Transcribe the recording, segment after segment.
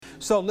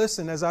So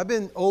listen, as I've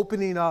been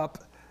opening up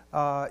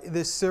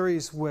this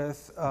series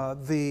with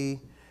the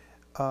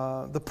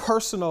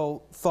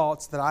personal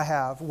thoughts that I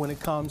have when it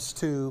comes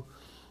to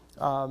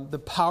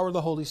the power of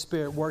the Holy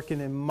Spirit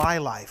working in my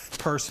life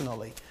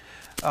personally.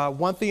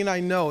 One thing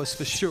I know is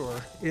for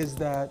sure is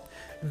that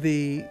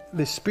the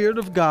Spirit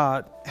of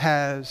God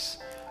has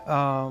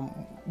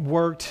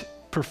worked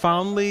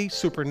profoundly,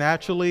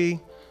 supernaturally,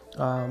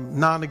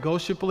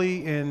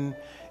 non-negotiably in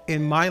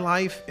my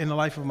life, in the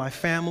life of my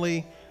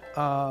family,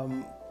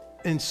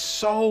 in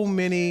so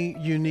many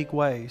unique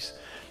ways.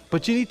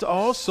 But you need to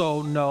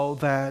also know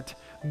that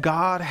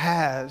God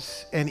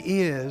has and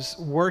is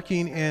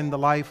working in the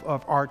life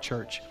of our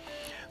church.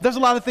 There's a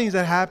lot of things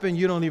that happen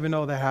you don't even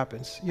know that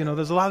happens. You know,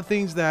 there's a lot of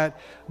things that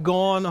go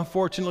on.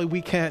 Unfortunately,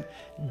 we can't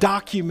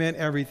document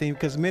everything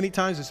because many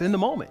times it's in the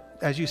moment,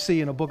 as you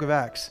see in the book of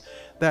Acts,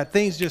 that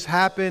things just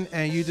happen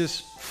and you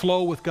just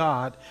flow with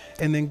God,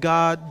 and then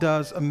God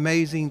does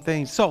amazing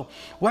things. So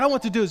what I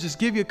want to do is just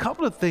give you a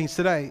couple of things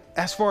today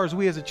as far as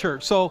we as a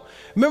church. So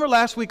remember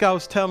last week I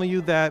was telling you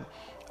that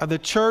the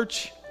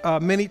church,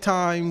 many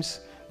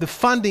times the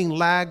funding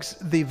lags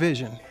the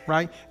vision,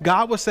 right?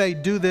 God will say,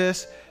 do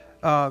this,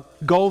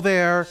 go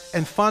there,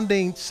 and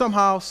funding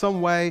somehow,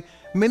 some way,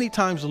 many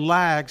times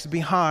lags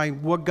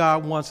behind what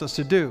God wants us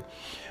to do.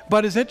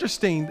 But it's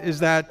interesting is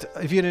that,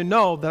 if you didn't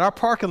know, that our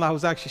parking lot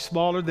was actually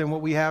smaller than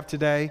what we have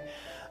today.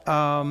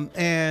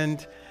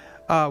 And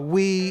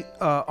we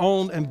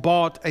owned and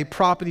bought a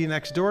property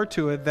next door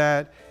to it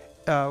that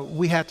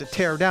we had to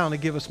tear down to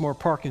give us more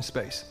parking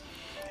space.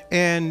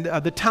 And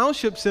the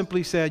township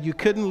simply said you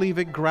couldn't leave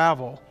it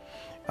gravel,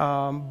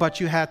 but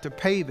you had to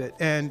pave it.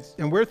 And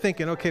we're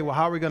thinking, okay, well,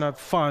 how are we going to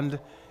fund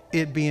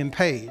it being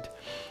paid?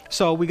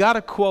 So we got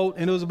a quote,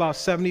 and it was about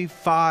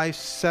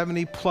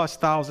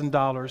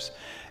 $70,000+.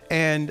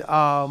 And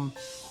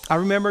I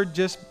remember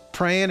just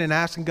praying and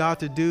asking God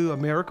to do a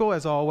miracle,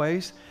 as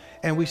always.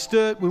 And we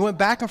went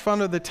back in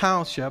front of the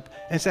township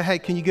and said, hey,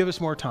 can you give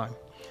us more time?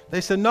 They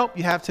said, nope,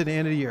 you have to the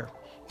end of the year.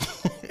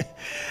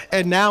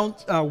 And now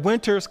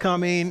winter's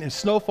coming and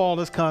snowfall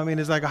is coming.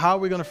 It's like, how are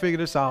we going to figure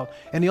this out?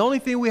 And the only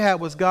thing we had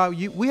was, God,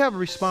 we have a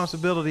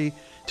responsibility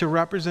to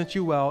represent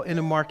you well in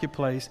the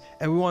marketplace,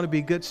 and we want to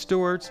be good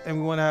stewards, and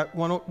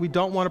we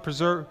don't want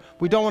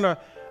to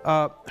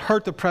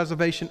hurt the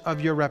preservation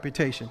of your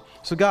reputation.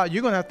 So God,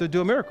 you're going to have to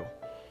do a miracle,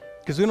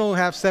 because we don't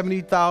have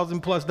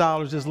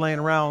 $70,000+ just laying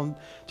around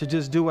to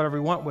just do whatever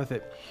we want with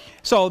it.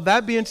 So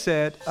that being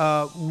said,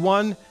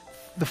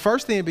 the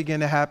first thing that began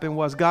to happen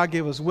was God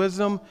gave us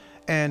wisdom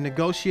and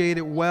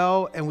negotiated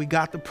well, and we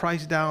got the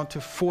price down to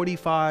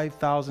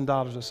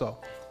 $45,000 or so.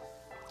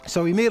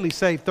 So we immediately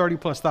saved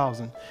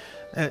 $30,000+.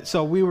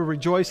 So we were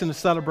rejoicing and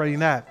celebrating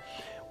that.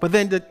 But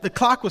then the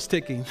clock was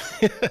ticking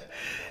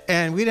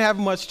and we didn't have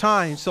much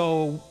time.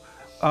 So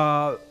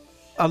a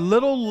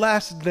little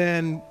less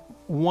than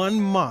 1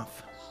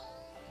 month,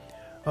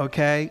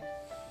 okay,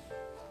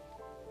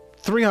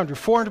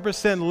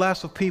 400%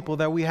 less of people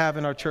that we have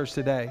in our church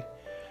today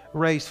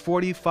raised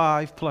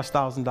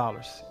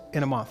 $45,000+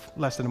 in a month,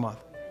 less than a month.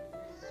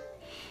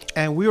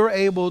 And we were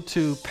able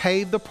to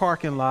pave the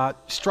parking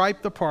lot,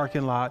 stripe the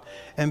parking lot,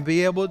 and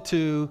be able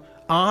to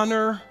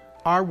honor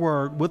our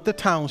word with the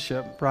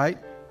township, right?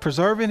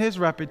 Preserving his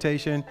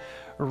reputation,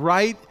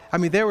 right? I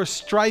mean, they were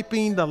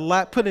striping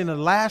putting the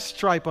last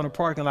stripe on the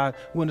parking lot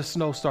when the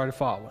snow started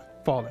falling.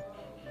 All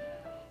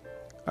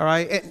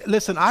right. And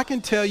listen, I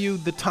can tell you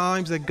the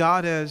times that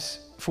God has,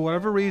 for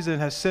whatever reason,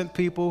 has sent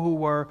people who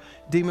were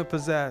demon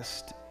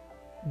possessed,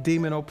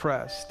 demon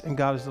oppressed, and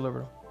God has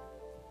delivered them.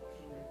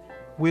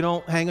 We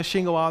don't hang a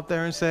shingle out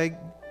there and say,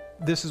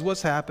 this is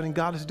what's happening.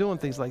 God is doing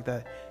things like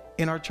that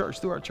in our church,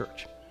 through our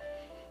church.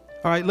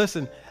 All right,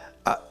 listen,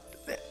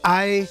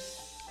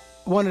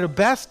 one of the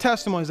best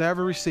testimonies I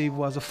ever received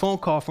was a phone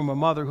call from a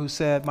mother who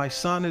said, my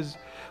son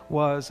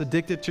was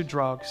addicted to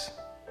drugs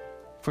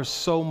for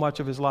so much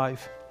of his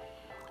life.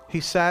 He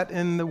sat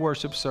in the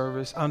worship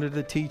service under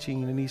the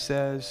teaching, and he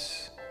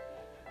says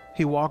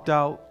he walked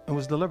out and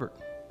was delivered.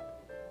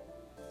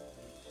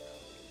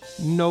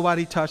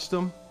 Nobody touched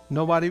him.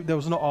 There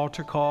was no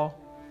altar call.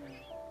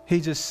 He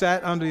just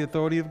sat under the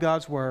authority of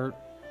God's word.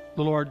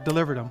 The Lord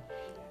delivered him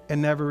and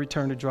never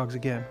returned to drugs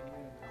again.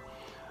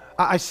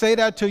 I say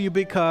that to you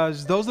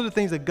because those are the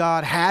things that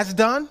God has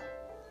done.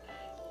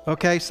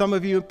 Okay, some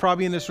of you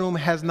probably in this room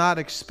has not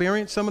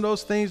experienced some of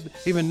those things,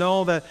 even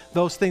know that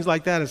those things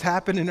like that has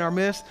happened in our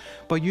midst.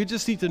 But you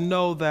just need to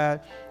know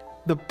that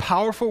the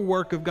powerful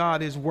work of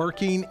God is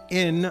working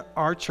in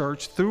our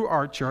church, through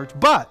our church.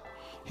 But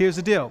here's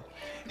the deal.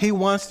 He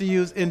wants to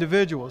use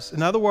individuals.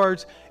 In other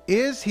words,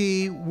 is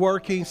he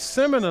working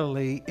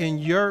similarly in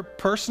your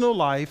personal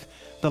life,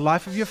 the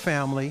life of your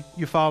family?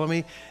 You follow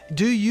me?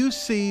 Do you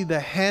see the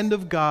hand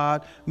of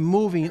God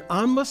moving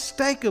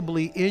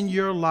unmistakably in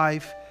your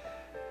life,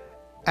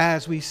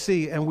 as we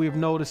see and we're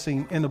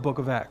noticing in the book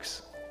of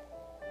Acts?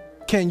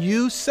 Can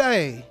you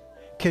say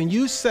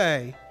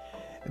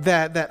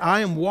that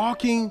I am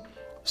walking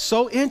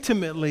so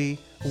intimately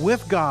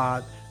with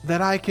God that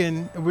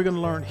we're going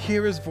to learn,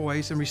 hear his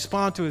voice and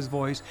respond to his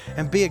voice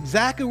and be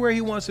exactly where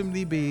he wants me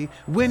to be,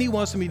 when he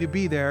wants me to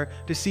be there,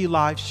 to see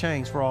lives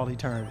change for all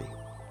eternity.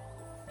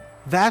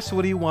 That's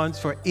what he wants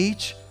for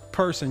each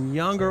person,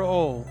 young or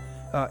old,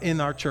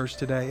 in our church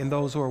today and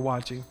those who are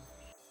watching.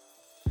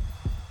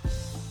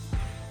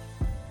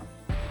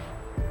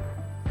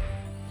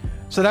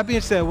 So that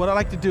being said, what I'd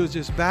like to do is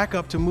just back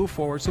up to move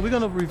forward. So we're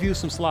going to review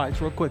some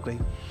slides real quickly.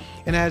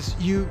 And as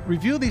you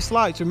review these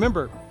slides,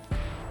 remember,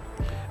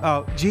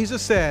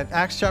 Jesus said,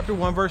 Acts chapter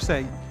 1, verse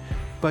 8,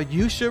 but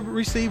you should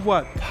receive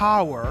what?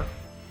 Power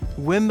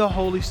when the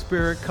Holy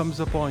Spirit comes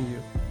upon you.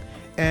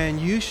 And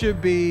you should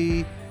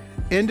be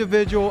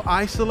individual,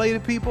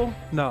 isolated people?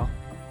 No.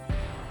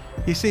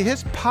 You see,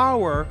 his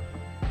power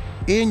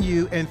in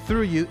you and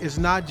through you is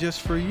not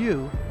just for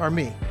you or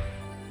me.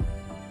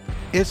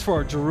 It's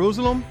for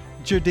Jerusalem,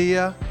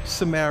 Judea,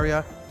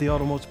 Samaria, the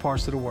uttermost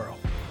parts of the world.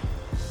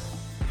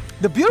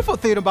 The beautiful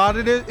thing about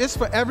it is it's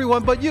for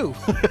everyone but you.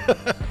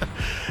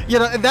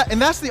 And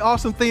that's the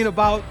awesome thing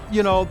about,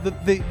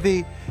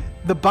 the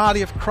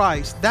body of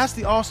Christ. That's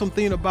the awesome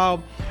thing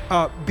about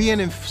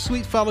being in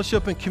sweet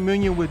fellowship and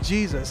communion with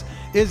Jesus,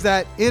 is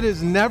that it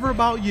is never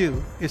about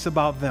you, it's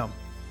about them.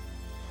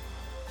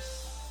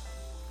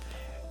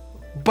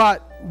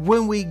 But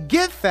when we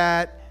get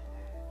that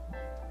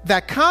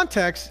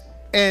context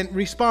and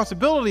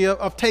responsibility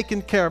of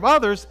taking care of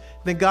others,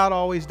 then God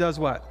always does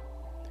what?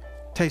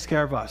 Takes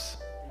care of us.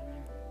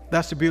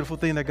 That's the beautiful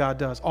thing that God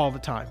does all the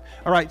time.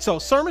 All right, so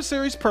sermon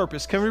series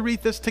purpose. Can we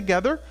read this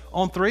together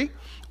on 3?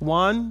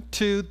 1,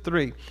 2,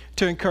 3.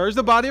 To encourage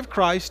the body of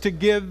Christ to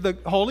give the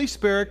Holy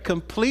Spirit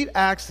complete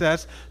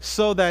access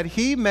so that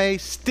he may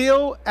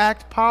still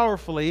act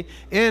powerfully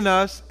in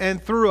us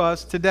and through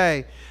us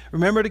today.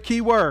 Remember, the key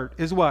word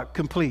is what?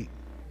 Complete.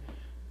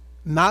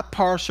 Not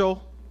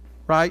partial,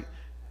 right?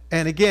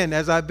 And again,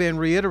 as I've been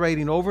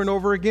reiterating over and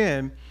over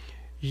again,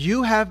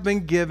 you have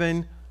been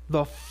given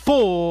the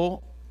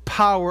full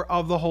power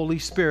of the Holy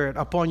Spirit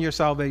upon your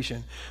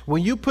salvation.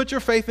 When you put your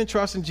faith and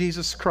trust in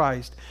Jesus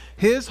Christ,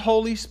 his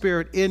Holy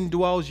Spirit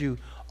indwells you.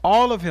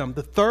 All of him,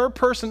 the third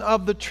person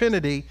of the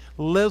Trinity,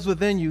 lives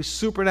within you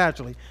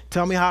supernaturally.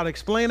 Tell me how to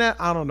explain that?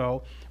 I don't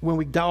know. When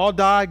we all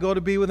die, go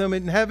to be with him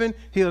in heaven,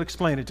 he'll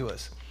explain it to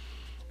us.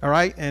 All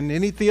right? And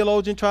any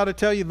theologian try to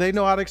tell you they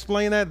know how to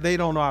explain that, they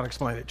don't know how to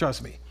explain it.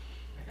 Trust me.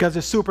 Because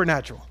it's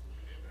supernatural.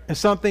 And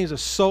some things are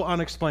so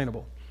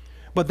unexplainable.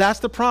 But that's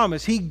the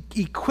promise. He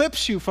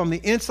equips you from the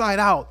inside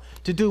out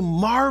to do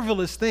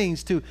marvelous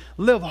things, to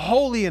live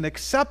holy and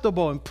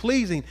acceptable and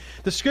pleasing.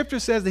 The scripture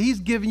says that he's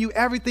given you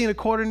everything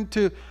according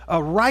to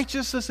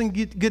righteousness and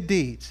good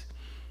deeds.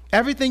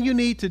 Everything you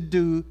need to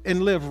do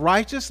and live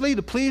righteously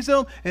to please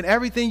him, and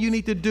everything you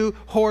need to do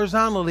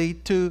horizontally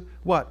to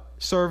what?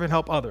 Serve and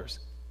help others.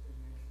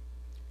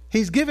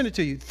 He's given it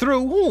to you.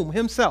 Through whom?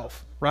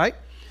 Himself, right?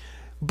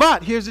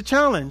 But here's the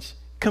challenge.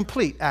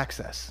 Complete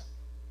access.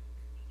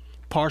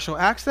 Partial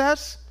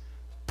access,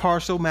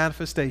 partial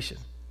manifestation.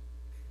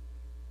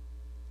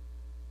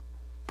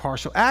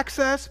 Partial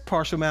access,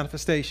 partial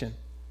manifestation.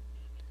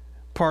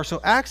 Partial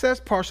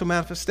access, partial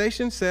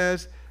manifestation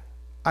says,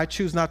 I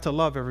choose not to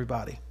love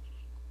everybody,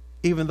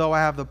 even though I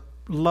have the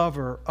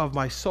lover of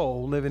my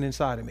soul living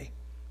inside of me.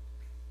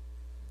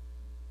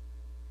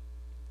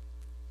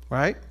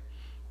 Right?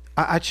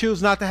 I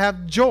choose not to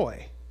have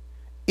joy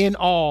in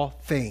all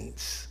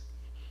things.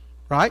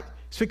 Right?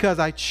 It's because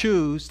I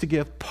choose to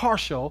give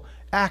partial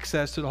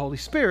access to the Holy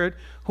Spirit,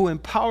 who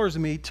empowers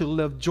me to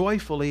live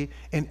joyfully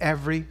in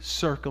every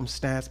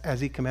circumstance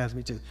as he commands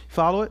me to.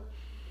 Follow it?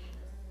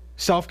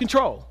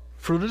 Self-control,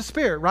 fruit of the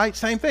Spirit, right?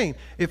 Same thing.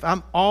 If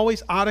I'm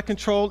always out of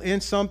control in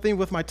something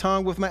with my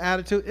tongue, with my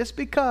attitude, it's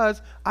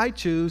because I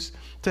choose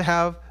to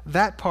have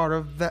that part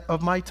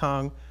of my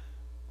tongue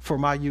for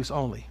my use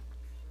only.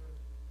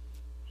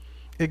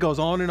 It goes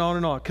on and on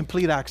and on.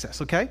 Complete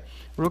access, okay?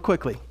 Real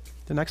quickly.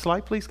 The next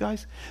slide, please,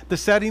 guys. The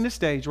setting the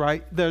stage,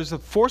 right? There's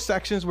 4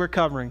 sections we're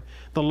covering.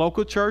 The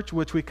local church,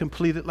 which we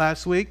completed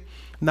last week.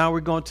 Now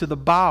we're going to the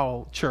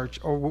Baal church,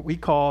 or what we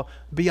call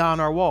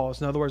beyond our walls.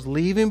 In other words,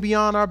 leaving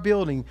beyond our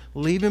building,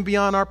 leaving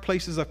beyond our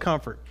places of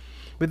comfort.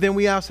 But then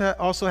we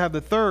also have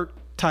the third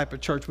type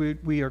of church,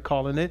 we are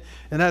calling it,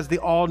 and that's the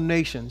all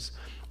nations,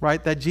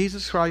 right? That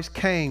Jesus Christ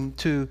came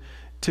to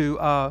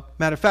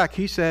matter of fact,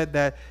 he said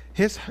that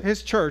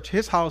his church,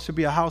 his house should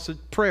be a house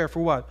of prayer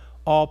for what?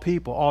 All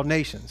people, all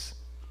nations.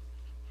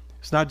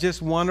 It's not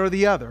just one or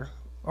the other,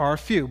 or a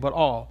few, but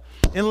all.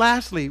 And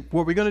lastly,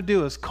 what we're going to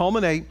do is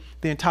culminate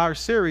the entire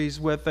series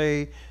with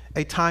a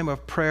time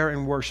of prayer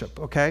and worship,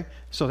 okay?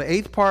 So the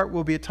 8th part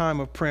will be a time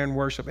of prayer and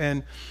worship.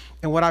 And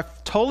what I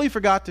totally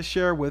forgot to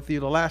share with you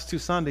the last 2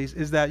 Sundays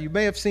is that you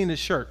may have seen this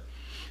shirt.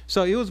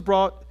 So it was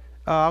brought,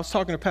 I was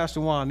talking to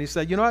Pastor Juan, and he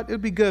said, you know what,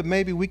 it'd be good,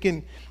 maybe we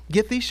can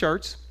get these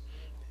shirts,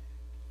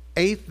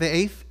 the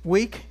 8th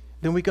week,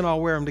 then we can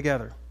all wear them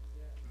together.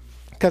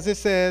 Because it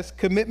says,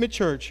 Commitment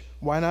Church,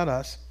 why not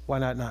us? Why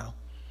not now?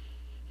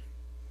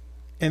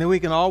 And then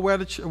we can all wear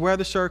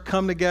the shirt,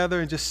 come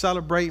together, and just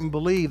celebrate and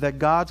believe that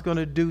God's going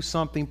to do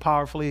something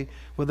powerfully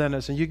within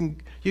us. And you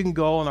can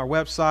go on our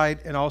website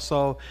and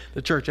also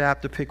the church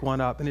app to pick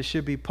one up, and it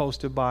should be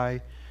posted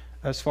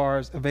as far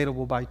as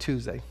available by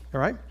Tuesday.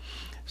 All right.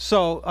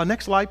 So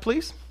next slide,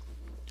 please.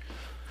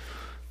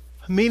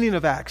 Meaning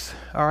of Acts.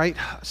 All right.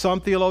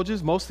 Some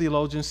theologians, most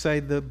theologians say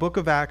the book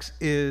of Acts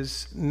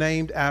is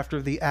named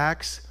after the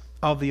Acts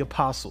of the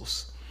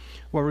Apostles.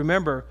 Well,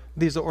 remember,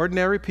 these are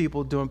ordinary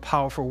people doing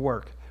powerful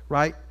work,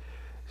 right?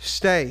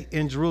 Stay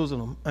in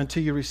Jerusalem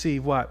until you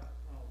receive what?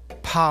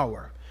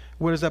 Power.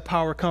 Where does that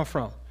power come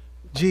from?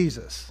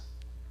 Jesus,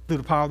 through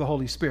the power of the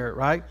Holy Spirit,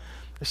 right?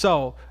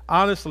 So,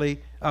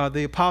 honestly,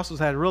 the apostles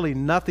had really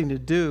nothing to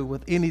do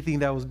with anything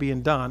that was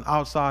being done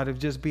outside of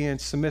just being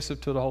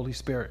submissive to the Holy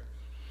Spirit.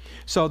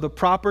 So the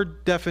proper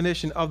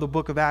definition of the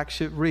book of Acts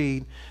should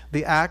read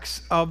the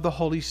acts of the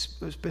Holy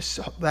Spirit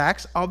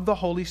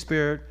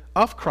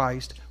of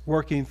Christ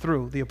working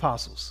through the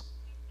apostles.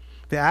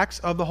 The acts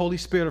of the Holy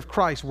Spirit of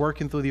Christ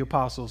working through the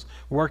apostles,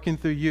 working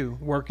through you,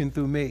 working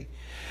through me.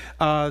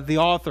 The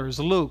authors,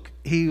 Luke,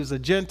 he was a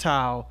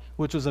Gentile,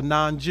 which was a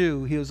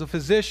non-Jew. He was a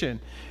physician,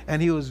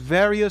 and he was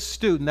very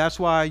astute. And that's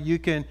why you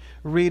can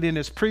read in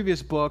his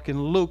previous book,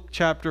 in Luke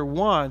chapter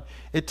 1,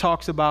 it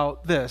talks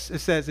about this. It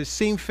says, it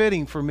seemed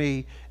fitting for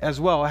me as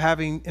well,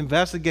 having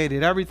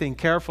investigated everything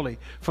carefully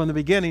from the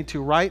beginning,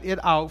 to write it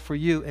out for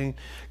you in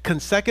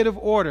consecutive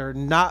order,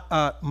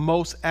 not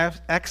most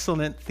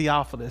excellent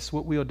Theophilus,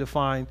 what we'll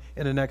define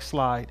in the next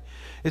slide.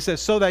 It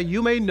says, so that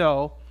you may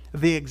know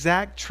the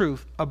exact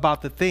truth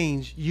about the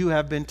things you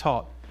have been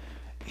taught.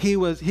 He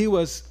was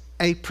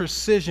a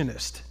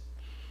precisionist,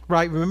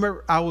 right?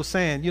 Remember, I was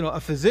saying, a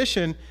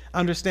physician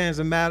understands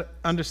the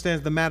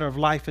matter of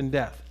life and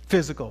death,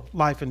 physical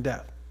life and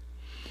death.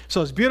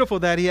 So it's beautiful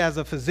that he has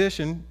a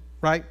physician,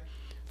 right?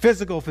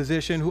 Physical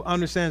physician who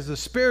understands the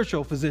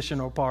spiritual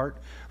physicianal part,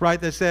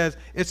 right? That says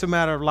it's a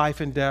matter of life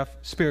and death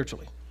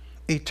spiritually,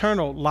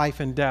 eternal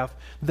life and death.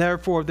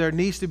 Therefore, there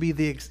needs to be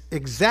the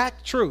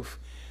exact truth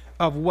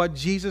of what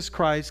Jesus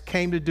Christ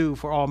came to do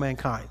for all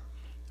mankind.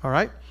 All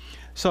right.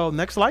 So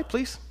next slide,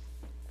 please.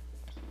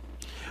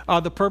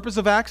 The purpose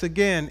of Acts,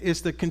 again,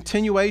 is the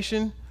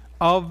continuation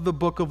of the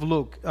book of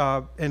Luke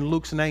and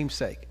Luke's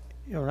namesake.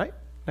 All right.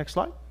 Next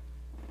slide.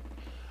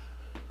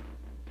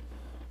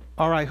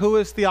 All right. Who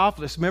is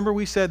Theophilus? Remember,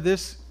 we said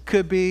this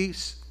could be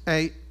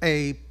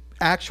a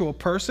actual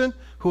person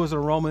who was a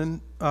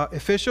Roman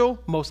official,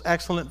 most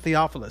excellent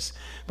Theophilus.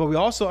 But we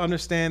also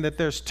understand that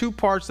there's two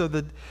parts of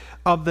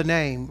the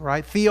name,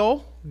 right?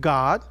 Theo,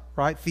 God,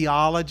 right?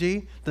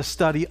 Theology, the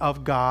study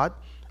of God.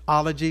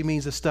 Ology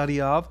means the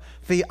study of.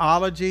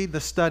 Theology,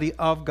 the study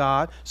of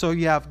God. So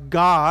you have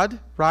God,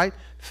 right?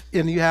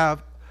 And you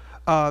have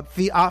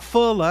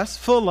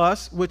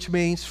Theophilus, which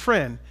means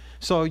friend.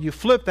 So you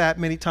flip that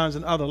many times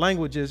in other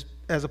languages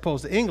as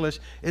opposed to English.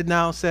 It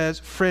now says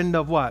friend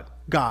of what?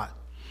 God.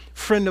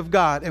 Friend of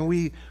God. And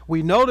we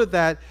noted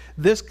that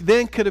this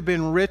then could have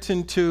been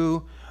written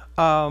to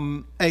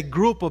a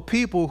group of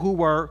people who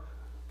were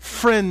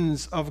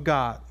friends of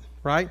God,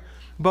 right?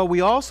 But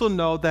we also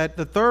know that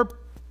the third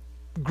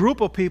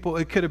group of people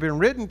it could have been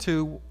written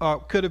to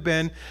could have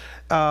been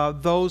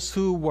those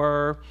who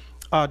were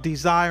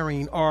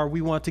desiring, or we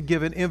want to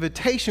give an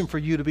invitation for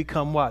you to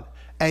become what?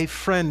 A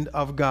friend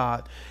of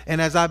God. And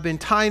as I've been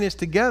tying this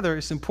together,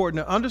 it's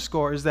important to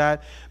underscore is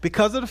that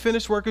because of the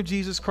finished work of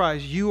Jesus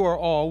Christ, you are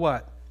all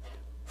what?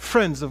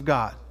 Friends of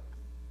God,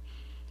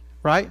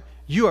 right?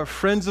 You are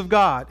friends of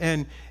God.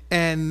 And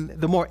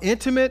the more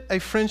intimate a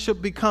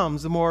friendship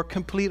becomes, the more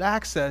complete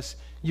access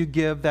you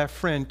give that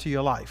friend to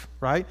your life,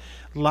 right?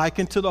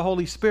 Likened to the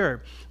Holy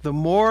Spirit. The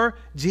more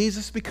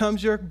Jesus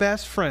becomes your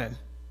best friend,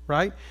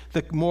 right?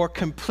 The more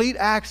complete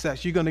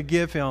access you're going to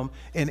give him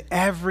in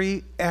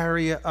every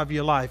area of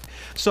your life.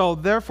 So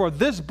therefore,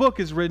 this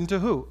book is written to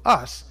who?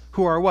 Us,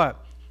 who are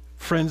what?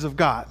 Friends of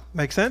God.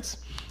 Make sense?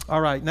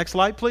 All right, next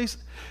slide, please.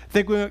 I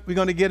think we're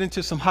going to get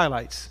into some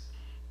highlights.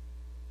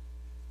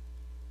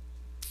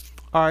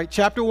 All right,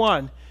 chapter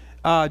 1,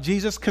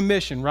 Jesus'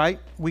 commission, right?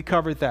 We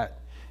covered that.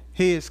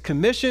 His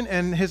commission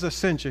and his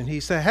ascension. He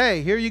said,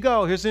 hey, here you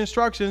go. Here's the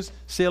instructions.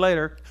 See you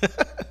later.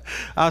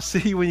 I'll see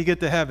you when you get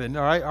to heaven,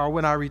 all right? Or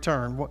when I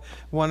return,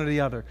 one or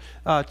the other.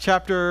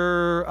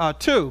 Chapter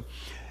 2,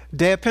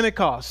 Day of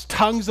Pentecost,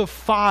 tongues of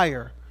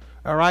fire,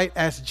 all right,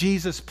 as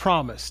Jesus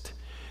promised,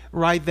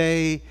 right?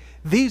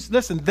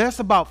 Listen,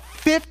 there's about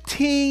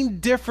 15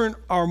 different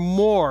or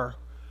more,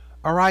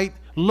 all right,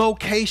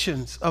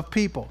 locations of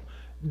people,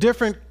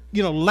 different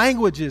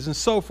languages and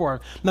so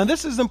forth. Now,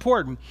 this is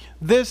important.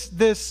 This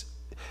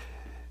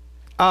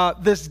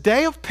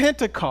day of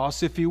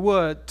Pentecost, if you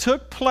would,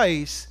 took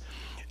place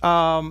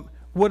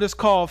what is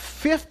called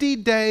 50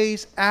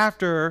 days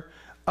after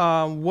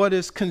what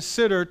is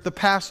considered the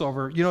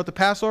Passover. You know what the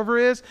Passover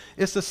is?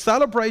 It's the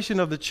celebration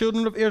of the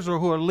children of Israel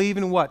who are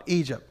leaving what?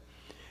 Egypt.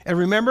 And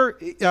remember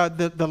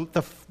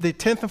the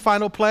 10th and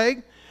final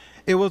plague?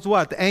 It was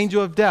what? The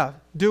angel of death.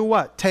 Do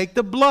what? Take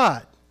the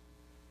blood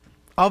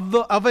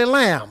of a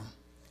lamb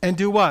and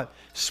do what?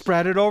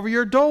 Spread it over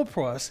your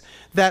doorposts.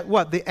 That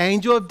what? The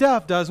angel of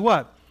death does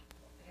what?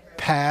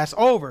 Pass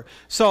over.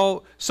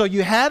 So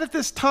you had at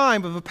this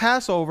time of a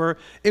Passover,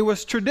 it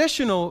was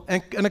traditional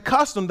and a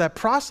custom that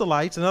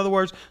proselytes, in other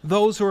words,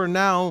 those who are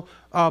now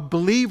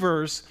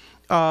believers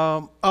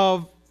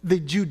of the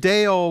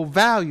Judeo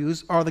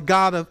values, or the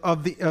God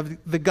of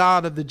the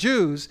God of the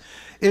Jews,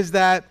 is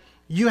that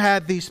you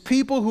had these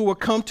people who would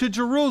come to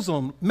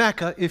Jerusalem,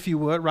 Mecca, if you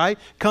would, right?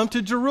 Come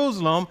to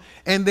Jerusalem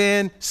and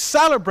then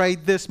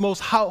celebrate this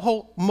most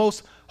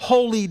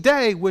holy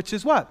day, which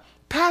is what?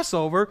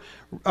 Passover,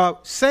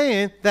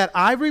 saying that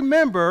I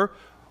remember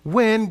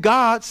when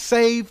God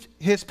saved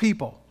his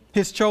people,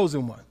 his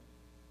chosen one.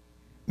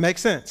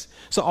 Makes sense.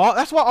 So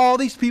that's why all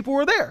these people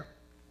were there.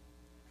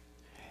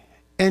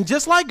 And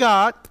just like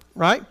God,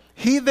 right,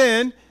 he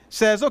then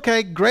says,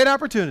 okay, great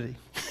opportunity.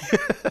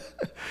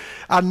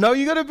 I know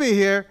you're going to be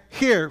here.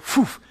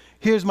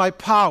 Here's my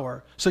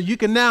power. So you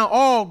can now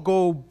all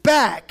go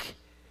back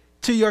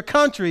to your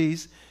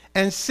countries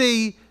and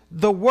see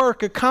the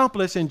work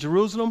accomplished in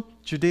Jerusalem,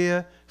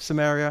 Judea,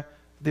 Samaria,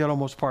 the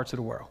uttermost parts of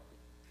the world.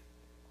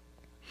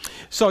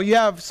 So you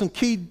have some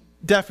key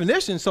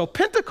definitions. So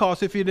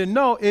Pentecost, if you didn't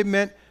know, it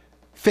meant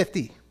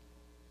 50.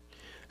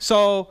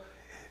 So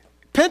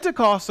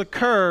Pentecost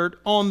occurred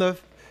on the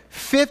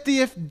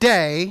 50th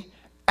day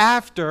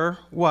after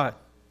what?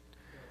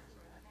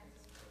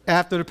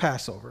 After the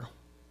Passover.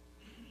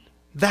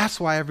 That's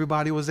why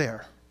everybody was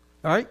there.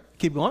 All right,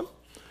 keep going.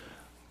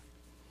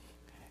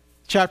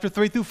 Chapter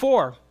 3 through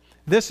 4.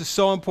 This is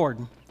so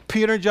important.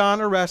 Peter and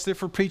John arrested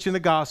for preaching the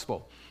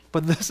gospel.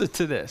 But listen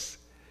to this.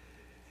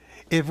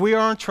 If we are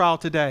on trial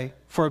today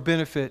for a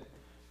benefit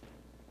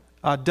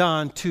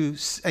done to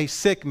a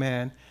sick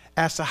man,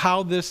 as to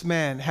how this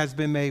man has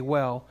been made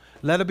well,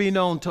 let it be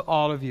known to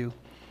all of you,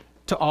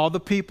 to all the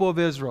people of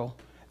Israel,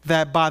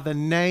 that by the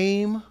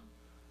name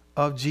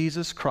of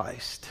Jesus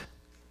Christ,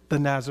 the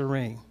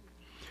Nazarene,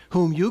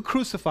 whom you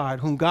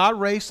crucified, whom God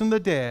raised from the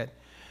dead,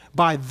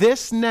 by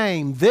this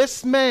name,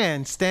 this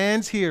man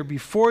stands here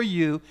before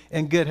you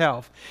in good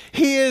health.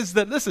 He is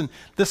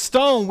the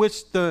stone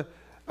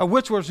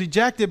which was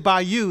rejected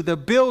by you, the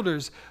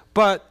builders,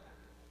 but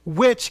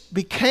which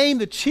became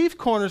the chief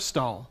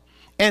cornerstone.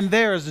 And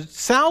there is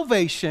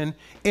salvation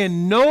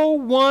in no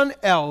one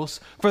else,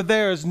 for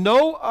there is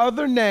no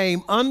other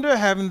name under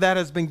heaven that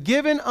has been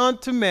given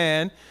unto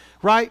man,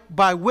 right,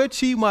 by which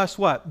he must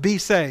what? Be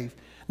saved.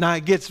 Now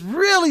it gets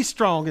really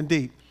strong and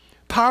deep.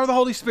 Power of the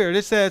Holy Spirit.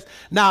 It says,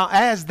 now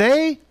as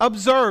they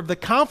observed the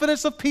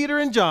confidence of Peter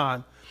and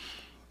John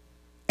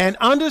and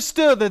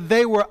understood that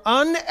they were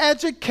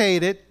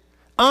uneducated,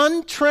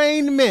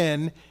 untrained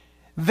men,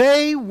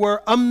 they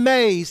were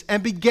amazed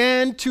and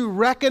began to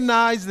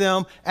recognize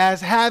them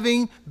as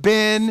having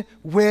been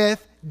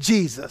with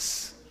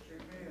Jesus.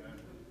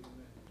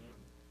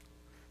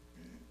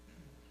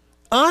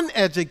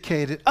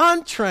 Uneducated,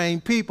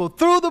 untrained people,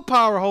 through the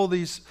power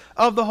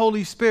of the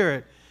Holy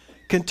Spirit,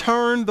 can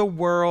turn the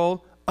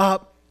world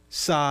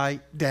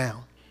upside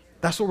down.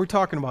 That's what we're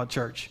talking about,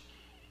 church.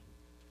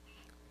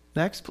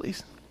 Next,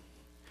 please.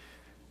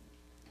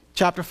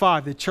 Chapter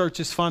 5, the church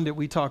is funded,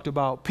 we talked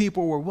about.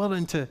 People were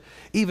willing to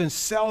even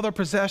sell their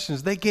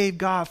possessions. They gave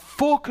God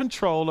full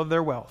control of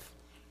their wealth.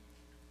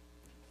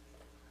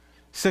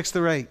 6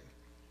 through 8,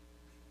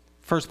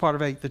 first part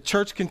of 8, the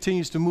church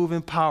continues to move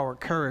in power,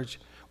 courage,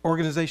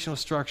 organizational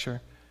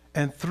structure,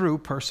 and through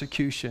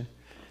persecution.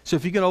 So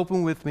if you can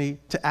open with me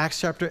to Acts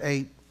chapter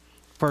 8,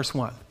 verse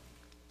 1.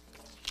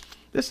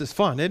 This is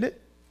fun, isn't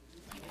it?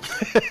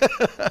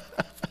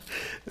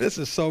 This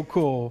is so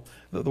cool.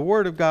 The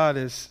Word of God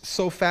is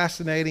so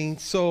fascinating,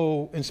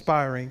 so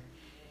inspiring.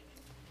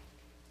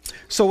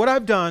 So what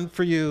I've done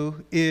for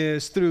you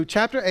is through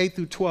chapter 8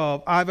 through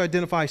 12, I've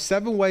identified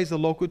 7 ways the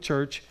local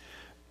church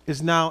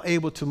is now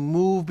able to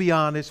move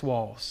beyond its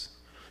walls,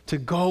 to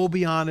go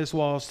beyond its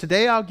walls.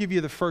 Today I'll give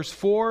you the first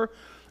 4.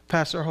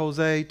 Pastor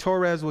Jose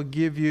Torres will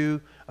give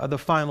you the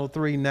final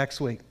 3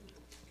 next week.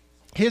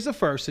 Here's the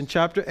first in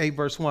chapter 8,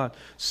 verse 1.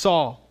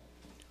 Saul.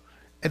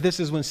 And this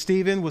is when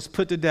Stephen was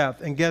put to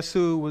death. And guess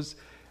who was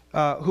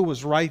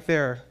right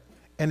there?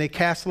 And they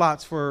cast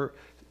lots for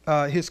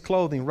his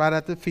clothing right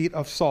at the feet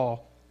of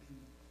Saul.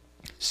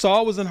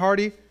 Saul was in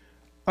hearty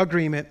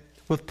agreement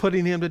with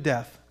putting him to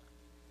death,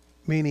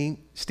 meaning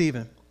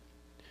Stephen.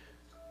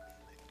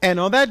 And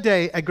on that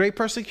day, a great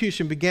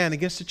persecution began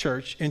against the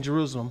church in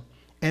Jerusalem.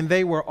 And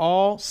they were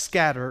all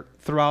scattered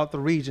throughout the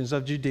regions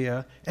of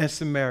Judea and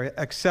Samaria,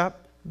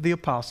 except the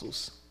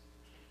apostles.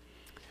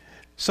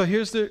 So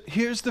here's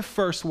the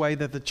first way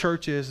that the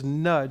church is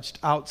nudged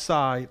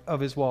outside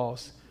of his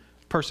walls.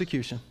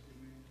 Persecution.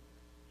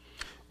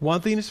 One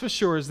thing is for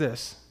sure is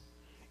this.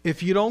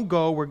 If you don't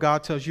go where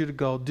God tells you to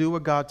go, do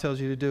what God tells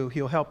you to do,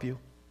 he'll help you.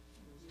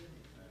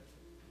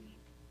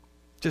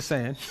 Just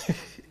saying.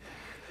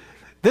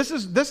 This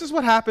is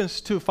what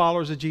happens to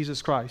followers of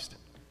Jesus Christ.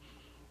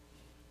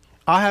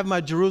 I have my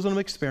Jerusalem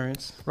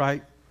experience,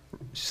 right?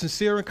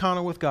 Sincere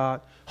encounter with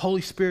God. Holy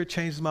Spirit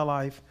changes my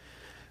life.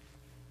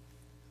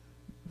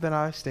 Then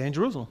I stay in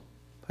Jerusalem.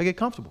 I get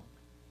comfortable.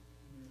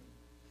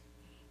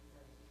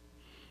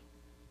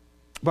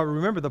 But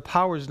remember, the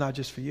power is not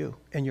just for you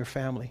and your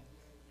family.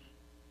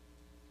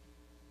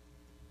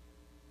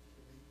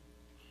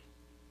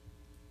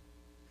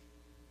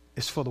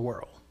 It's for the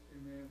world.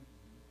 Amen.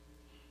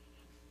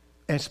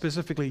 And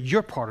specifically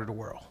your part of the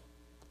world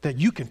that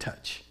you can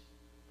touch.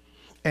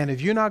 And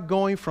if you're not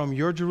going from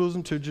your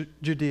Jerusalem to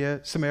Judea,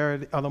 Samaria,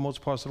 the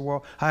othermost parts of the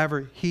world,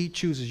 however he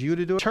chooses you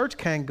to do it, church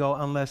can't go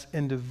unless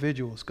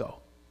individuals go.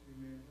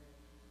 Amen.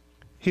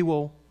 He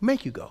will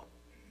make you go.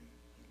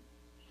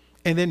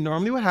 And then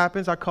normally what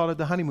happens, I call it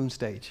the honeymoon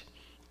stage.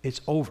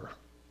 It's over.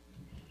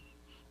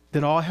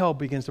 Then all hell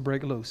begins to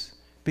break loose.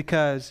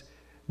 Because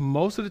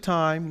most of the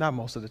time, not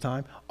most of the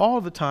time,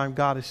 all the time,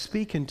 God is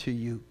speaking to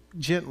you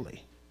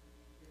gently.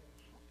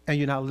 And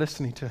you're not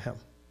listening to him.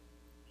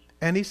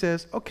 And he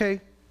says, okay,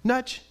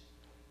 nudge.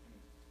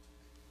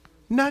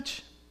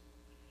 Nudge.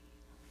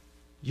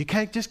 You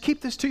can't just keep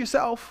this to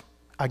yourself.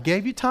 I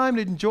gave you time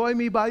to enjoy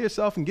me by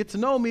yourself and get to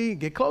know me,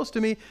 get close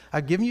to me.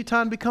 I've given you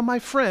time to become my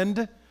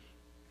friend.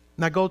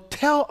 Now go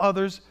tell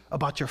others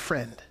about your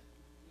friend.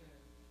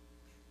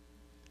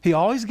 He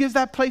always gives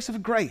that place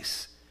of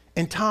grace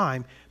and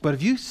time. But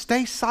if you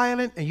stay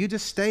silent and you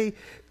just stay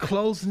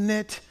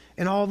close-knit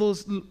and all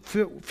those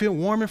feel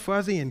warm and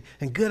fuzzy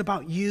and good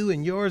about you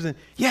and yours, and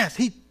yes,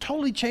 he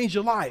totally changed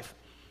your life,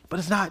 but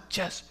it's not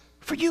just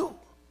for you.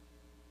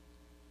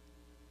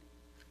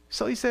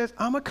 So he says,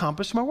 I'm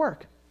accomplished my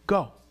work.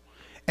 Go.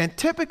 And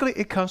typically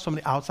it comes from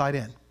the outside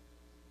in.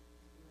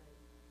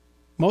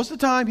 Most of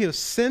the time, he'll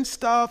send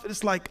stuff.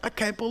 It's like, I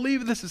can't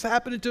believe this is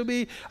happening to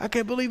me. I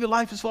can't believe your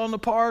life is falling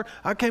apart.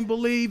 I can't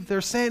believe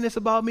they're saying this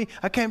about me.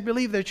 I can't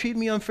believe they're treating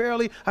me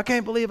unfairly. I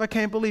can't believe.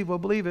 Well,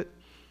 believe it.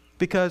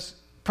 Because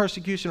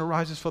persecution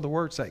arises for the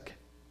word's sake.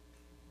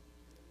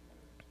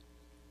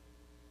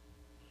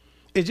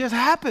 It just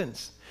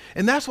happens.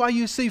 And that's why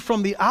you see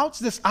from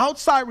this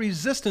outside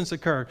resistance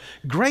occurred.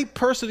 Great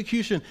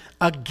persecution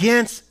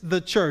against the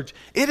church.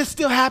 It is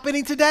still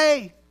happening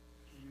today.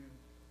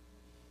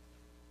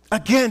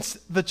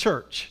 Against the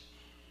church.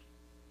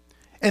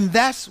 And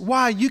that's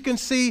why you can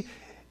see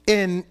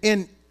in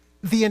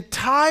the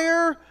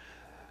entire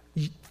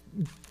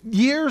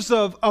years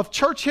of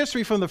church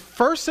history from the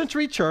first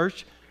century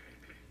church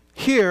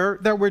here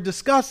that we're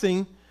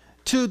discussing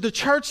to the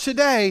church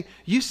today,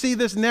 you see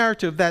this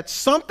narrative that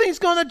something's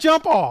going to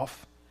jump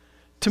off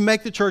to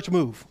make the church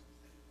move.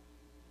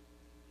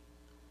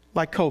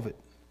 Like COVID.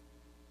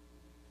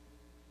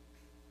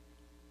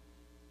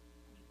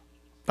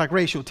 Like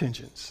racial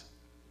tensions.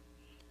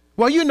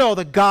 Well, you know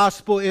the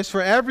gospel is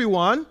for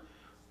everyone.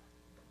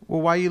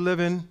 Well, why are you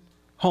living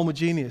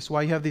homogeneous?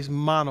 Why you have these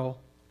mono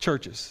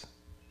churches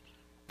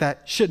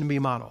that shouldn't be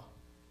mono?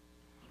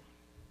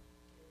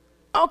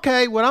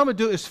 Okay, what I'm going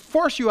to do is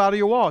force you out of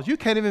your walls. You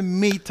can't even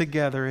meet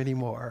together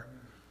anymore.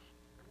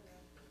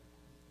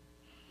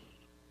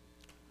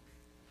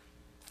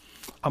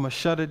 I'm going to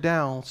shut it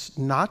down,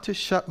 not to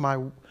shut my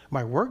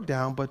work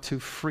down, but to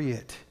free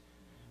it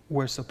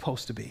where it's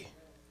supposed to be.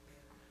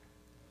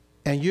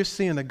 And you're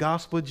seeing the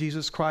gospel of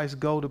Jesus Christ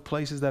go to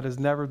places that has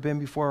never been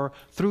before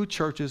through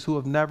churches who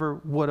have never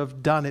would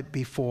have done it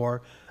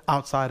before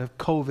outside of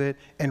COVID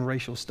and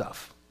racial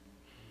stuff.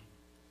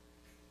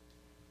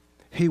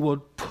 He will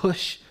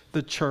push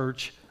the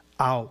church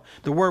out.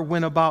 The word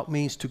went about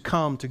means to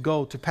come, to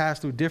go, to pass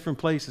through different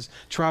places,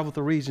 travel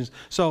through regions.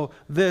 So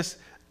this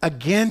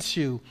against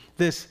you,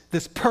 this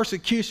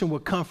persecution will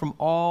come from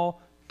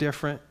all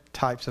different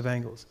types of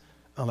angles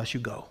unless you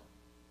go.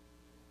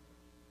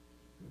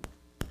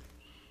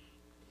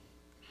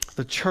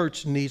 The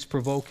church needs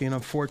provoking,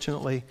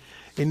 unfortunately.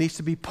 It needs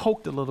to be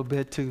poked a little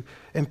bit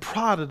and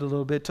prodded a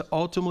little bit to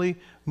ultimately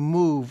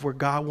move where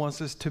God wants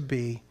us to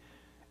be.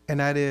 And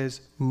that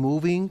is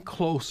moving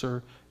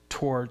closer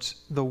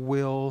towards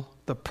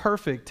the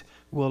perfect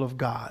will of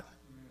God.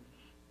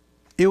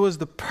 It was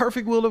the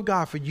perfect will of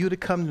God for you to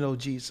come to know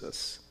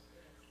Jesus.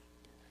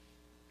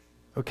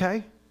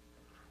 Okay?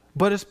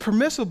 But his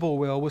permissible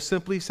will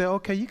simply say,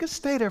 okay, you can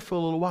stay there for a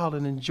little while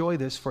and enjoy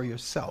this for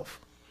yourself.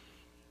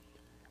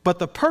 But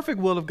the perfect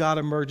will of God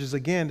emerges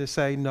again to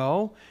say,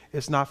 no,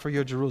 it's not for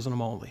your Jerusalem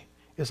only.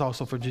 It's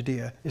also for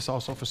Judea. It's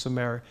also for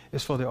Samaria.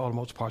 It's for the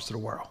uttermost parts of the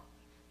world.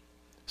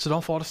 So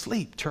don't fall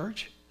asleep,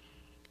 church.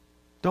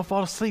 Don't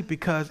fall asleep,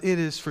 because it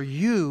is for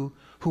you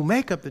who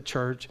make up the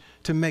church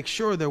to make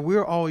sure that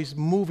we're always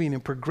moving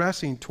and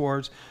progressing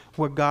towards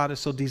what God has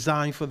so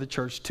designed for the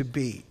church to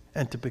be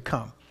and to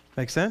become.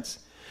 Make sense?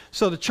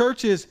 So the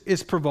church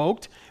is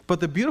provoked, but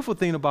the beautiful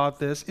thing about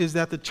this is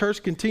that the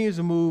church continues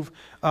to move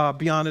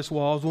beyond its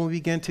walls when we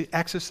begin to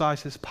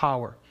exercise his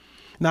power.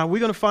 Now, we're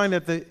going to find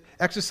that the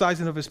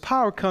exercising of his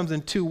power comes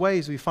in two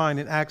ways we find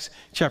in Acts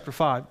chapter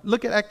 5.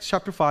 Look at Acts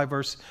chapter 5,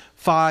 verse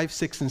 5,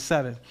 6, and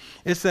 7.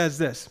 It says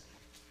this.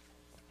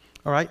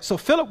 All right, so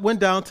Philip went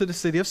down to the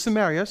city of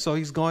Samaria, so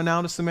he's going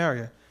down to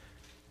Samaria.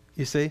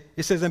 You see?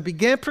 It says, and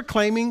began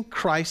proclaiming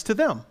Christ to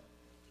them.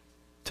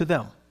 To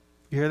them.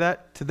 You hear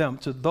that? To them,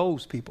 to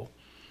those people.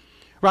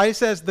 Right? It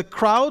says, the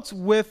crowds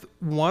with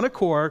one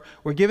accord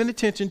were giving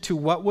attention to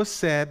what was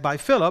said by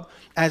Philip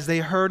as they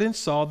heard and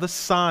saw the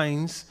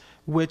signs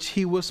which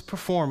he was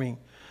performing.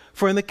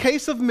 For in the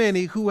case of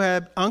many who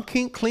had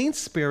unclean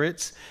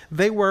spirits,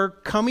 they were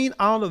coming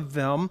out of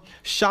them,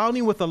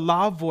 shouting with a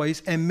loud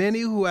voice, and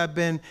many who had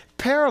been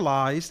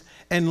paralyzed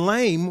and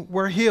lame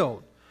were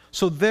healed.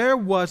 So there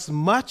was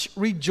much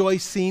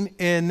rejoicing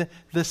in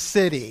the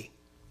city.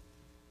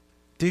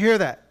 Do you hear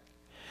that?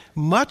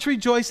 Much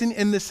rejoicing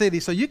in the city.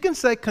 So you can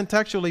say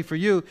contextually for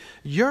you,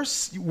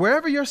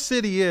 wherever your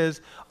city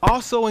is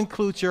also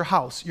includes your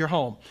house, your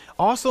home,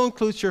 also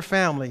includes your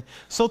family.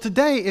 So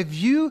today, if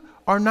you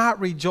are not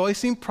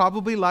rejoicing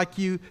probably like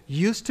you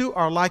used to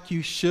or like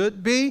you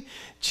should be,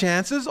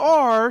 chances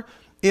are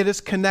it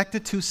is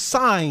connected to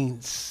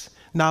signs.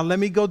 Now, let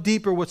me go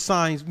deeper what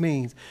signs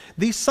means.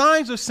 These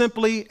signs are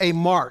simply a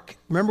mark.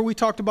 Remember, we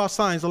talked about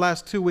signs the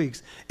last 2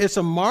 weeks. It's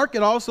a mark.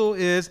 It also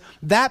is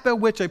that by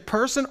which a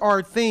person or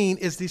a thing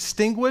is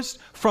distinguished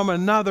from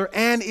another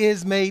and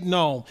is made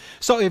known.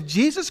 So if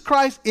Jesus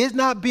Christ is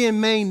not being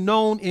made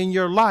known in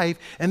your life,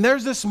 and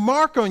there's this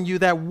mark on you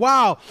that,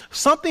 wow,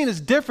 something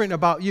is different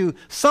about you,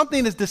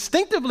 something is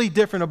distinctively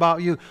different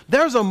about you,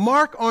 there's a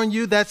mark on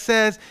you that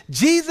says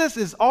Jesus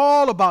is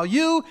all about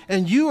you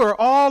and you are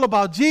all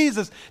about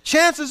Jesus,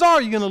 chances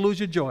are you're going to lose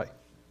your joy.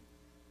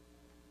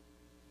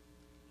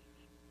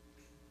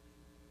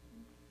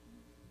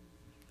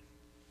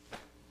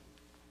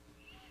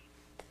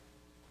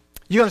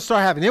 You're going to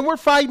start having inward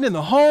fighting in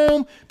the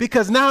home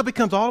because now it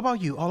becomes all about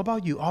you, all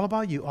about you, all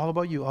about you, all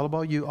about you, all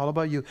about you, all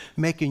about you,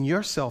 making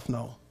yourself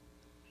known.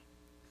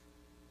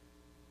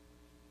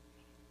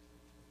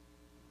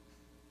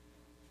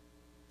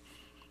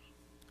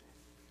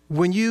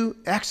 When you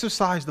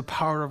exercise the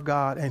power of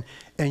God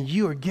and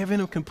you are giving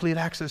him complete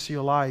access to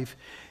your life,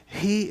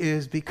 he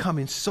is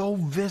becoming so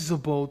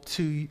visible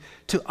to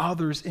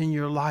others in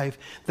your life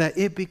that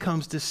it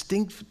becomes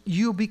distinct.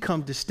 You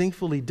become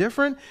distinctly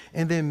different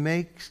and then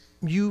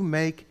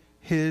make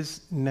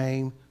his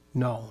name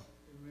known.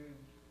 Amen.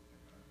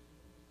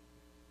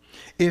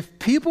 If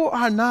people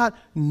are not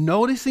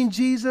noticing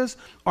Jesus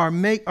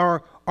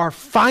or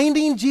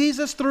finding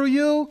Jesus through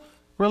you,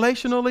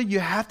 relationally, you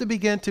have to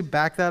begin to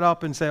back that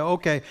up and say,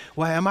 okay,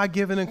 well, am I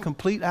giving him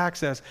complete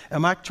access?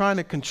 Am I trying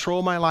to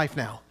control my life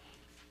now?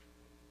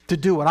 To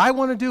do what I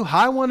want to do,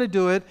 how I want to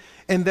do it,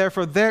 and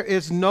therefore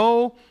there's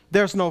no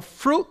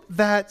fruit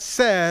that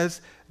says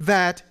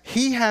that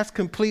he has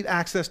complete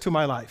access to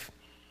my life.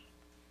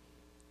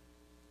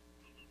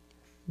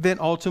 Then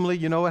ultimately,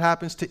 you know what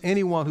happens to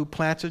anyone who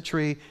plants a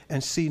tree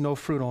and see no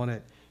fruit on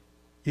it?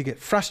 You get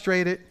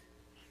frustrated,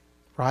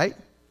 right?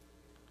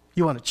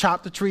 You want to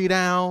chop the tree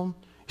down.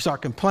 You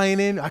start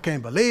complaining. I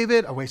can't believe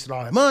it. I wasted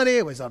all that money.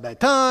 I wasted all that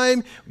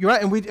time. You're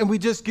right. And we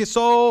just get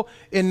so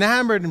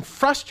enamored and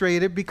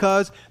frustrated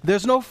because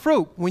there's no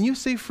fruit. When you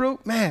see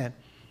fruit, man,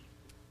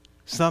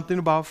 something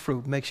about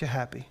fruit makes you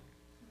happy.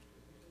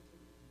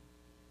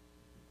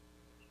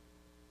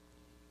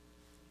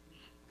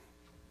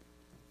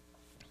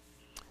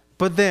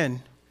 But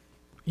then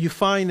you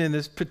find in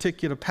this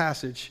particular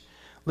passage,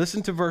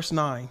 listen to verse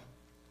 9.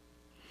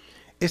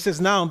 It says,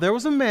 now there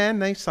was a man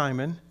named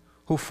Simon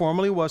who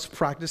formerly was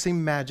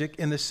practicing magic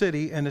in the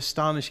city and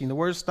astonishing. The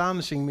word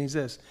astonishing means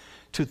this,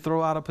 to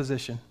throw out a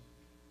position.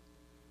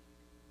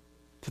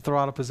 To throw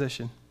out a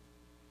position.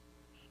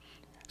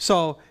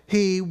 So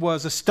he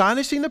was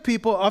astonishing the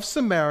people of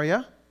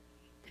Samaria,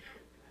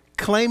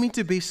 claiming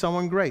to be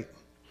someone great.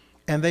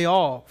 And they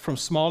all, from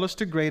smallest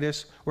to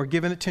greatest, were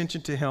giving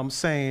attention to him,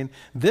 saying,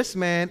 this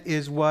man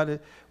is what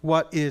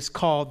is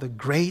called the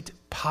great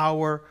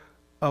power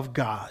of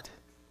God.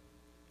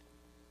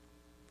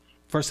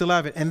 Verse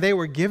 11, and they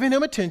were giving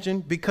him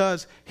attention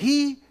because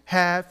he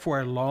had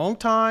for a long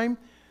time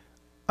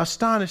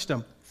astonished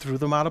them, threw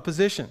them out of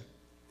position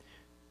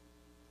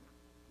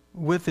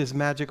with his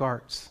magic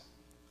arts.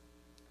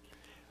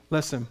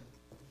 Listen,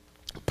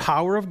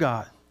 power of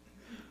God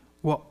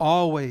will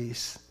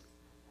always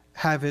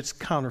have its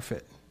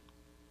counterfeit.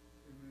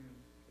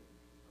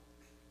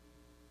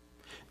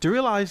 Do you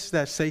realize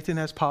that Satan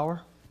has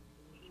power?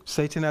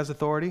 Satan has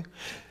authority?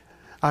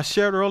 I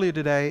shared earlier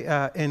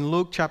today in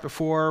Luke chapter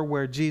 4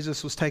 where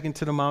Jesus was taken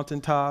to the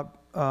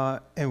mountaintop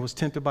and was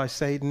tempted by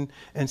Satan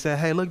and said,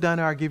 hey, look down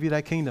there, I'll give you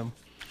that kingdom.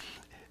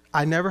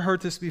 I never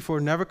heard this before,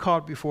 never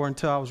caught it before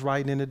until I was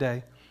writing in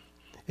today.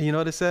 And you know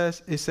what it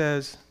says? It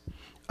says,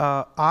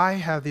 I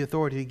have the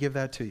authority to give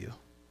that to you.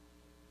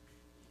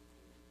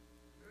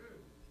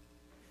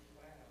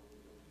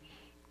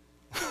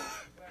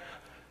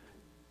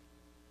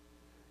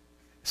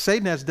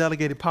 Satan has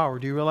delegated power.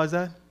 Do you realize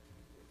that?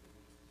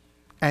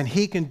 And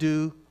he can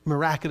do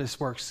miraculous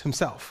works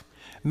himself.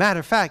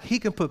 Matter of fact, he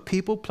can put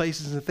people,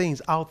 places, and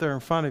things out there in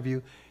front of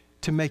you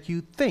to make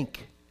you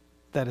think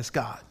that it's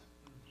God.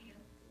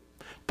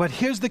 But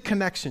here's the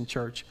connection,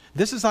 church.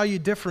 This is how you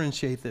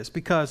differentiate this,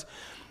 because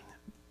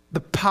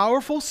the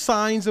powerful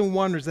signs and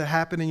wonders that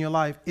happen in your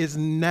life is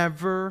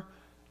never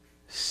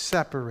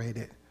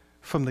separated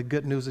from the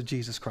good news of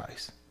Jesus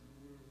Christ.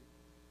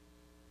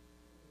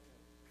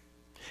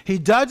 He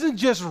doesn't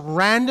just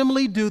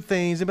randomly do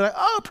things and be like,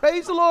 oh,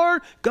 praise the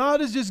Lord, God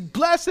is just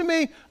blessing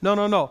me. No,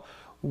 no, no.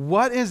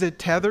 what is it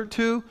tethered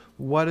to?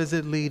 What is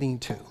it leading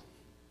to?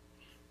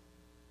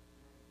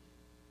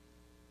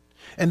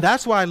 And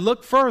that's why I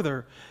look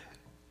further.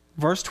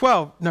 Verse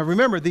 12. Now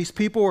remember, these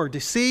people were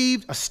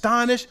deceived,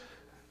 astonished,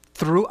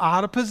 threw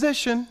out of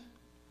position.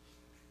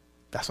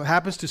 That's what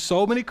happens to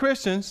so many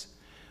Christians.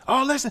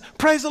 Oh, listen,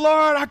 praise the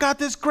Lord, I got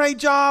this great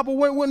job.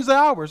 Well, when's the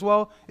hours?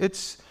 Well,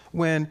 it's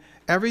when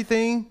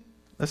everything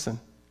that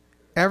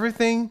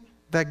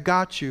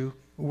got you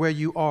where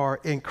you are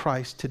in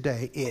Christ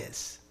today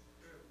is.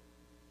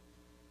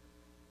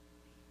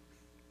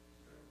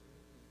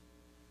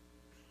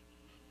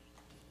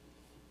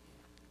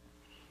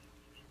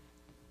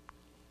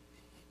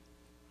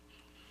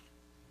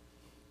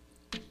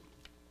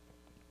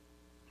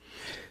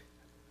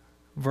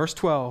 Verse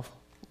 12,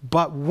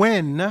 but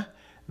when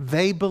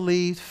they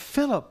believed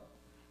Philip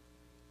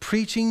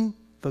preaching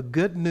the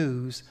good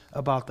news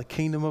about the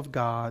kingdom of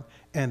God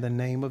and the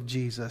name of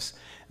Jesus,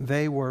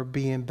 they were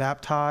being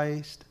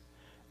baptized,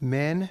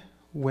 men,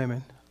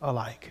 women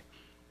alike.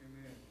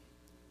 Amen.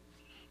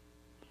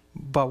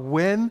 But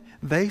when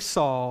they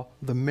saw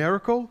the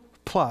miracle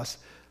plus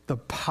the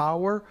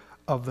power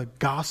of the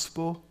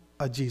gospel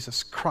of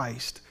Jesus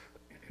Christ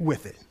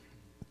with it.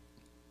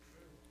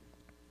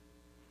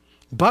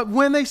 But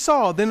when they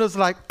saw, then it was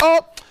like,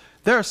 oh,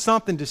 there's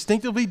something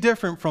distinctively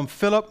different from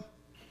Philip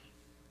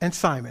and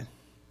Simon.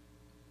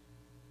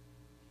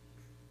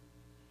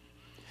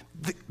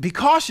 Be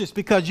cautious,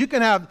 because you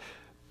can have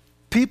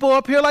people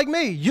up here like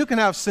me. You can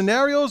have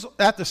scenarios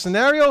after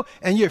scenario,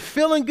 and you're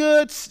feeling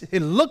good.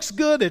 It looks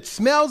good. It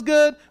smells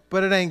good,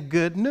 but it ain't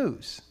good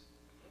news.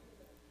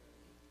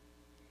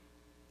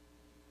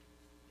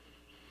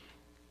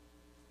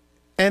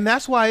 And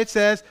that's why it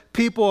says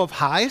people of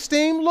high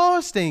esteem, low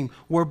esteem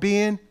were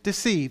being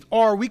deceived.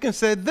 Or we can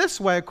say it this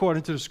way,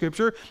 according to the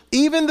scripture,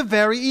 even the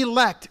very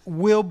elect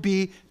will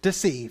be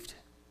deceived.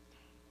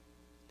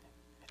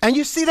 And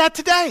you see that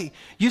today.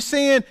 You're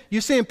seeing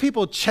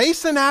people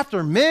chasing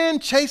after men,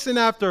 chasing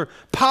after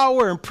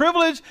power and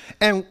privilege.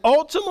 And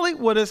ultimately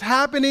what is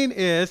happening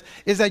is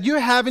that you're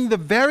having the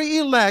very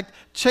elect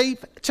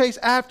chase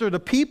after the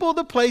people,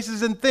 the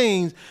places, and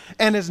things,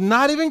 and it's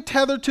not even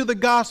tethered to the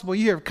gospel.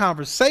 You have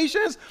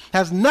conversations,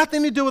 has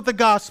nothing to do with the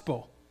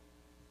gospel.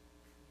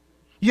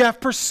 You have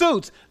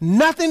pursuits,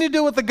 nothing to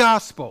do with the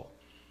gospel.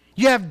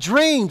 You have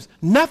dreams,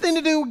 nothing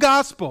to do with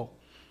gospel.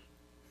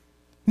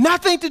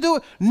 Nothing to do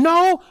with,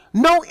 no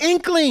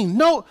inkling,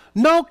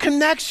 no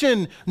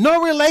connection,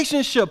 no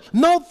relationship,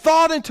 no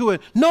thought into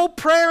it, no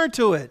prayer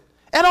into it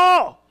at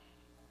all.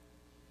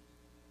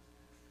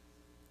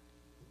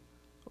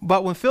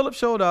 But when Philip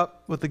showed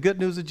up with the good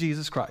news of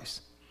Jesus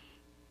Christ,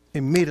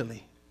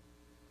 immediately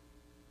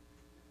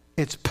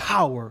its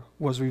power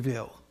was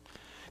revealed.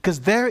 Because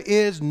there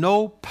is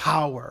no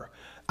power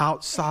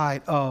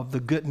outside of the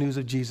good news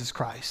of Jesus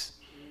Christ.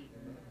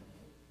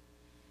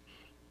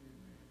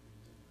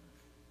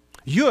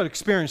 You'll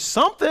experience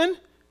something,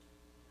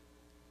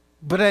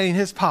 but it ain't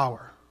his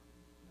power.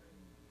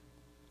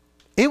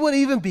 It would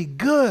even be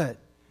good,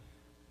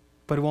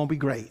 but it won't be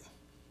great.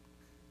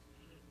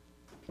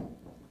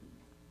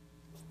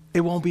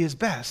 It won't be his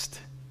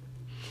best.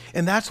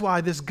 And that's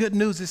why this good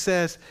news, it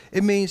says,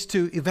 it means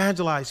to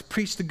evangelize,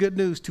 preach the good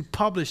news, to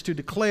publish, to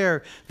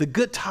declare the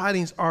good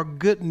tidings are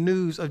good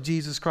news of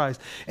Jesus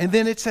Christ. And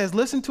then it says,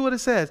 listen to what it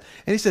says.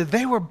 And he said,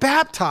 they were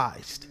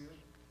baptized.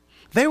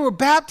 They were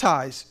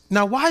baptized.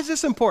 Now, why is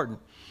this important?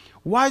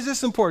 Why is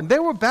this important? They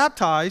were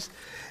baptized,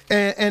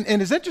 and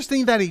it's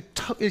interesting that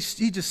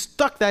he just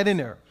stuck that in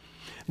there.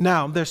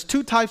 Now, there's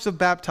two types of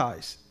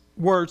baptized,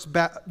 words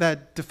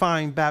that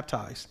define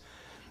baptized.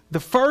 The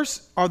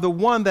first, or the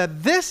one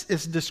that this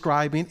is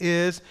describing,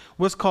 is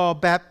what's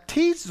called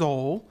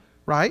baptizo,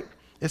 right?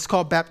 It's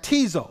called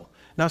baptizo.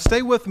 Now,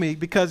 stay with me,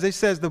 because it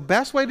says the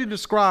best way to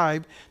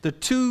describe the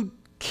two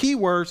key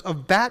words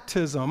of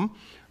baptism,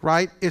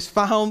 right, is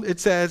found, it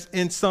says,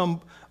 in some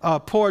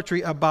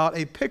poetry about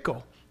a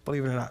pickle,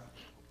 believe it or not.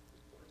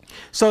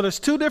 So there's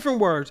two different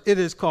words. It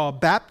is called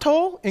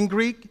bapto in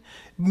Greek,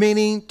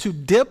 meaning to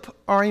dip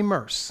or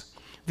immerse.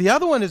 The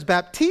other one is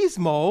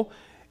baptismo,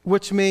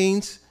 which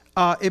means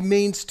it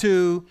means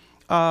to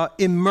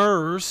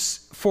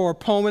immerse for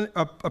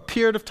a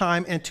period of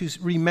time and to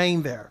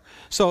remain there.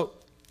 So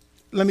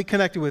let me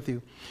connect it with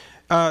you.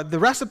 The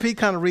recipe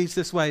kind of reads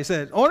this way. It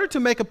said, in order to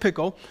make a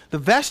pickle, the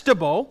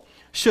vegetable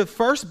should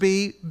first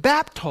be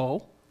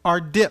bapto,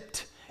 or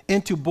dipped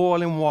into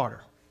boiling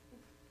water.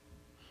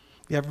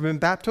 You ever been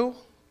bapto?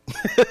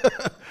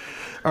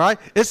 All right.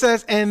 It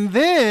says, and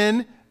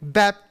then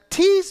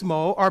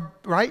baptismo, or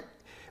right,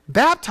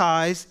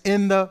 baptized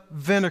in the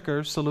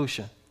vinegar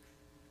solution.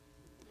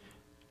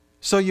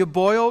 So you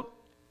boiled,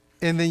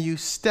 and then you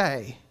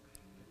stay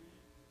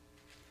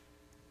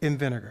in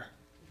vinegar.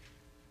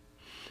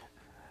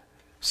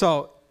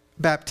 So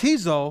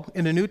baptizo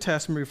in the New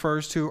Testament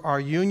refers to our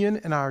union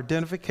and our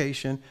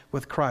identification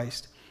with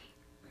Christ.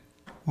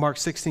 Mark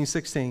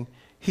 16:16.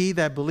 He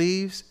that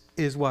believes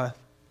is what?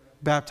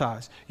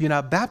 Baptized. You're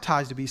not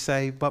baptized to be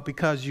saved, but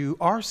because you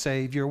are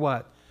saved, you're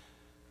what?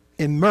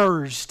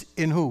 immersed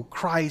in who?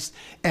 Christ,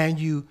 and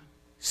you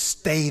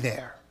stay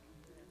there.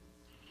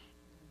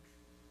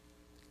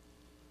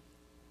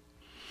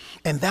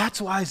 And that's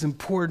why it's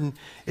important.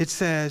 It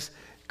says,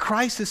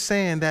 Christ is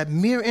saying that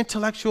mere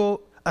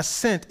intellectual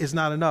assent is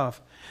not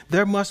enough.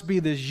 There must be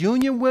this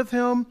union with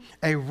him,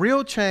 a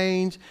real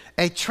change,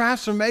 a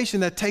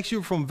transformation that takes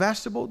you from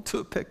vegetable to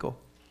a pickle.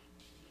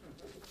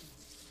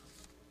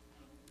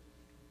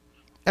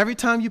 Every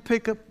time you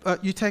take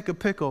a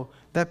pickle,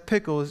 that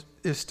pickle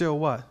is still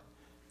what?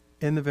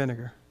 In the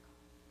vinegar.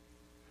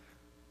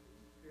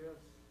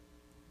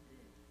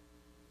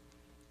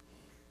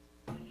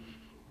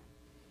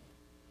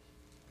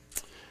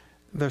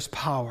 There's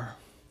power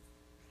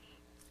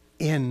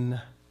in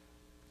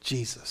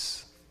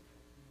Jesus.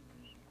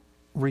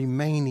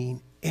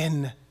 Remaining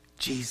in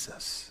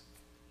Jesus.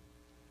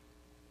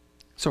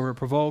 So we're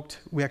provoked,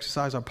 we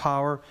exercise our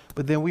power,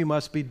 but then we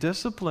must be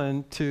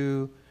disciplined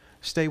to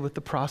stay with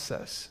the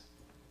process.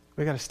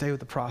 We got to stay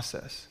with the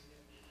process.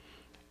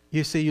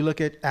 You see, you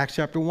look at Acts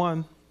chapter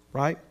 1,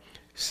 right?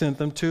 Sent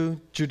them to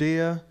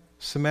Judea,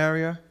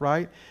 Samaria,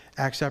 right?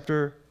 Acts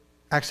chapter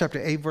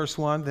 8, verse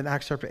 1, then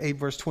Acts chapter 8,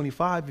 verse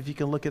 25. If you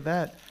can look at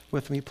that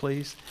with me,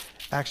 please.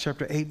 Acts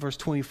chapter 8, verse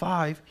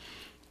 25.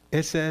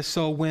 It says,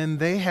 so when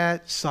they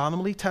had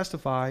solemnly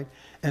testified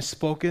and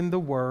spoken the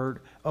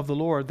word of the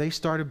Lord, they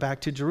started back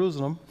to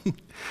Jerusalem.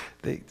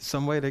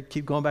 Some way to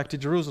keep going back to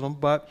Jerusalem.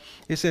 But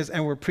it says,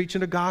 and we're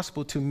preaching the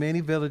gospel to many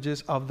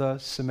villages of the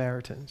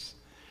Samaritans.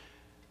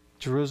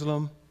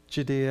 Jerusalem,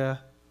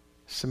 Judea,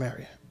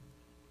 Samaria.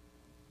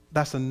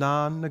 That's a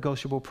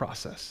non-negotiable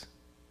process.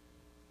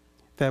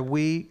 That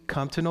we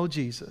come to know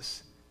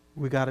Jesus,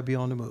 we got to be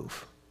on the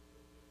move.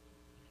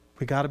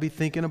 We got to be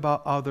thinking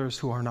about others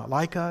who are not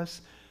like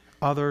us,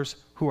 others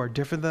who are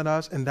different than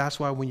us. And that's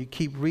why when you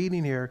keep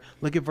reading here,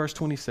 look at verse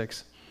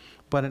 26.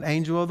 But an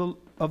angel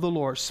of the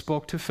Lord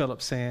spoke to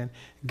Philip, saying,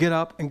 get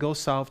up and go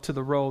south to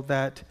the road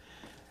that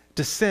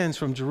descends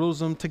from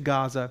Jerusalem to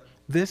Gaza.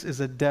 This is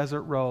a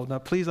desert road. Now,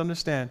 please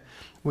understand,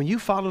 when you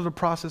follow the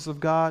process of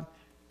God,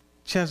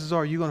 chances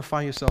are you're going to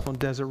find yourself on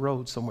desert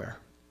road somewhere.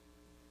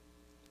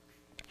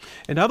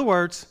 In other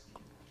words,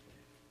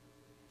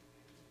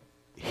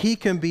 he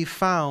can be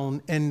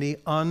found in the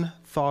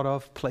unthought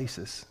of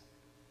places.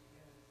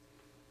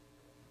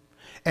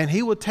 And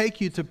he will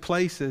take you to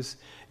places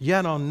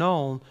yet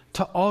unknown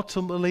to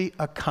ultimately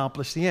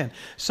accomplish the end.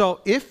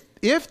 So if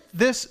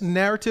this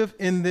narrative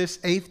in this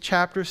 8th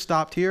chapter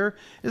stopped here,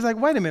 it's like,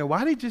 wait a minute, why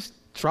did he just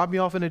drop me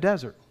off in the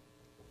desert?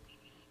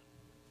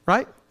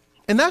 Right?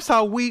 And that's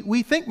how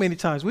we think many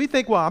times. We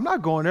think, well, I'm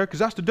not going there because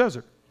that's the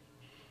desert.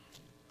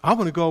 I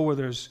want to go where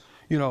there's,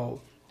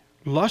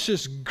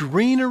 luscious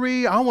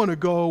greenery. I want to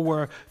go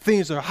where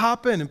things are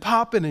hopping and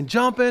popping and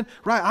jumping,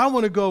 right? I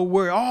want to go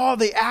where all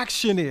the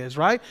action is,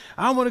 right?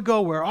 I want to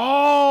go where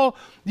all,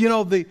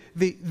 the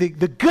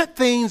good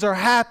things are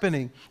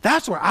happening.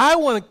 That's where I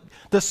want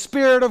the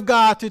Spirit of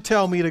God to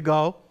tell me to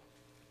go.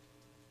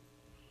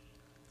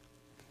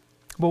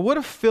 But what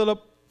if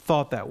Philip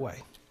thought that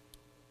way?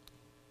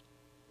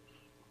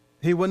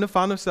 He wouldn't have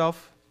found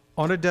himself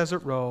on a desert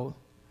road,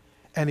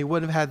 and he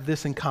wouldn't have had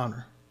this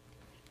encounter.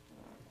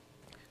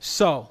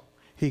 So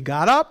he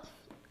got up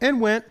and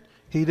went.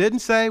 He didn't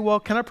say, well,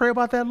 can I pray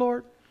about that,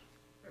 Lord?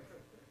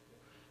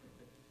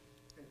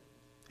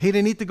 He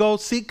didn't need to go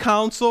seek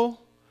counsel.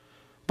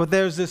 But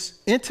there's this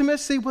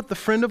intimacy with the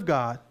friend of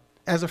God,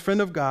 as a friend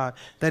of God,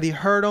 that he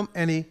heard him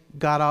and he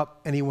got up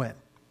and he went.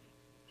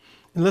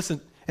 And listen,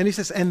 and he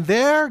says, and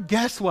there,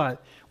 guess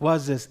what,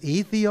 was this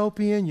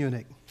Ethiopian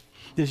eunuch.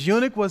 This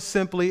eunuch was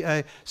simply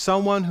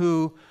someone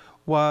who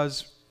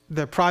was,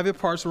 their private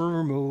parts were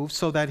removed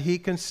so that he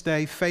can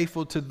stay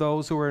faithful to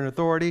those who are in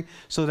authority,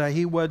 so that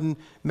he wouldn't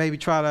maybe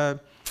try to,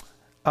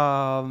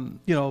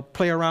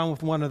 play around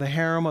with one of the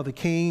harem of the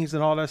kings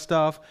and all that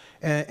stuff.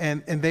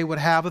 And they would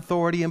have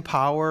authority and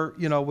power,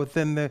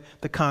 within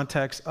the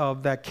context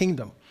of that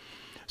kingdom.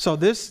 So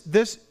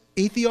this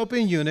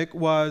Ethiopian eunuch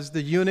was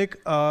the eunuch,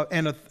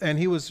 and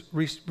he was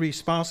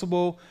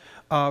responsible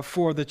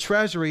for the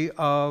treasury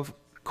of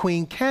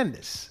Queen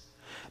Candace.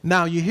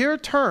 Now you hear a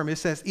term, it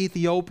says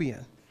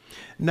Ethiopian.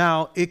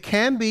 Now it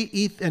can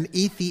be an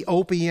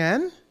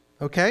Ethiopian,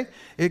 okay?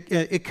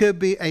 It could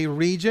be a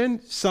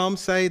region. Some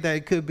say that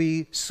it could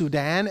be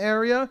Sudan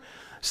area.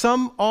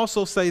 Some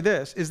also say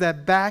this, is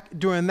that back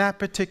during that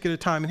particular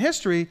time in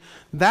history,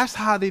 that's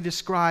how they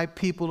describe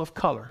people of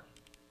color.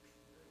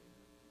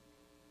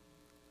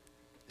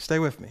 Stay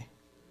with me.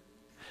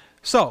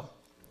 So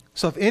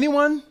if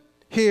anyone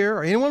here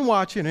or anyone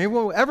watching, or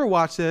anyone who ever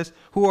watch this,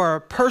 who are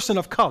a person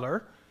of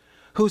color,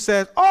 who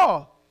says,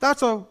 oh,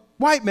 that's a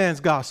white man's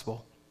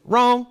gospel.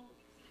 Wrong.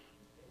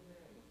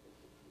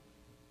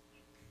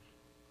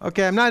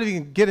 Okay, I'm not even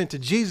going to get into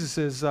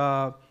Jesus'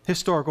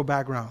 historical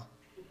background,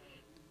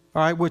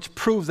 all right, which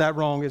proves that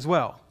wrong as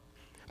well.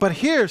 But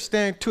here,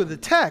 staying to the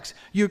text,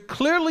 you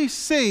clearly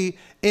see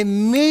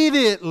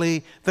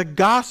immediately the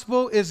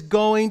gospel is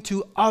going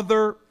to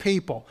other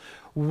people.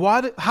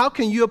 How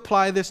can you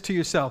apply this to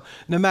yourself?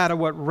 No matter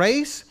what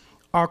race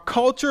our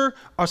culture,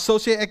 our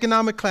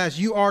socioeconomic class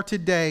you are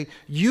today,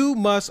 you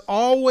must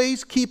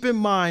always keep in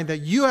mind that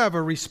you have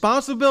a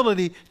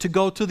responsibility to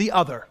go to the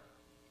other.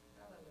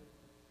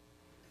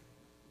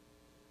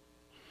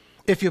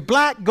 If you're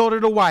black, go to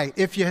the white.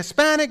 If you're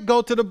Hispanic,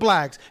 go to the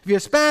blacks. If you're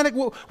Hispanic,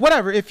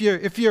 whatever. If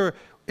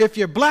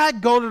you're black,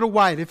 go to the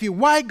white. If you're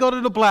white, go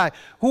to the black.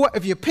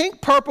 If you're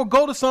pink, purple,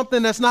 go to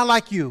something that's not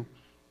like you.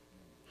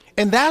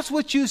 And that's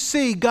what you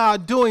see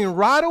God doing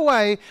right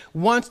away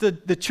once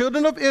the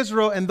children of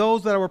Israel and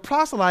those that were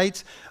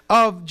proselytes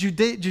of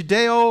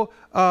Judaism,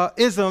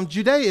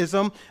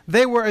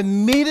 they were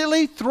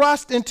immediately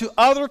thrust into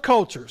other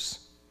cultures.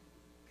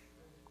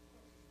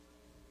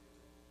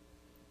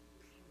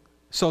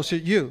 So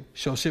should you.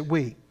 So should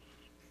we.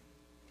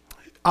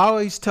 I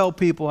always tell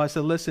people, I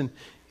said, listen,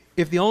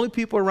 if the only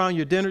people around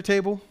your dinner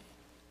table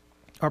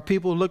are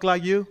people who look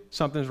like you,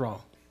 something's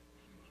wrong.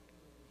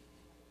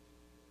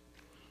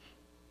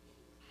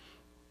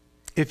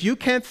 If you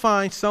can't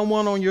find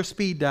someone on your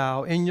speed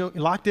dial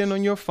locked in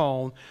on your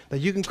phone that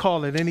you can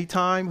call at any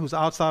time who's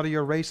outside of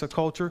your race or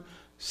culture,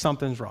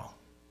 something's wrong.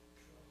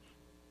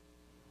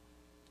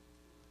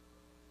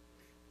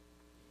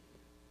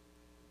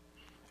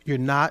 You're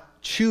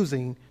not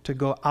choosing to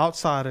go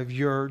outside of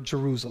your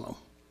Jerusalem.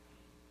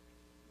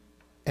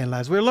 And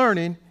as we're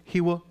learning,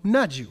 he will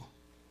nudge you.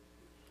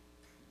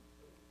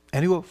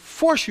 And he will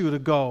force you to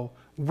go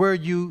where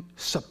you're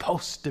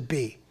supposed to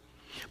be.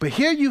 But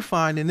here you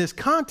find in this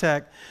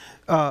context,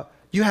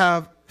 you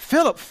have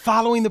Philip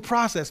following the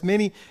process.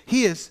 Meaning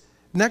he is,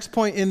 next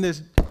point in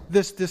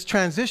this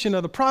transition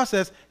of the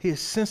process, he is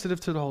sensitive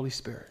to the Holy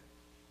Spirit.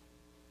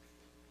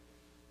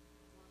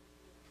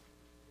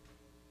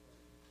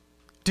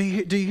 Do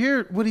you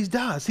hear what he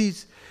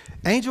does?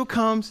 Angel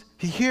comes,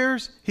 he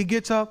hears, he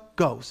gets up,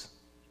 goes.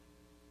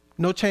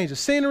 No change of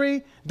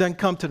scenery, doesn't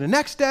come to the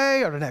next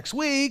day or the next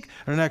week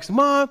or the next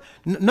month.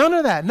 None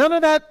of that. None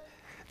of that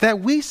that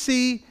we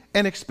see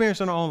and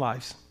experience in our own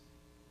lives.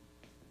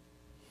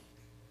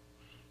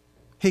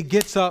 He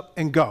gets up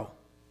and go.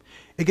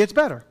 It gets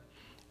better.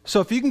 So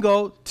if you can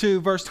go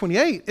to verse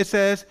 28, it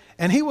says,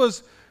 and he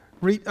was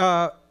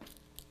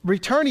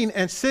returning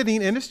and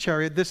sitting in his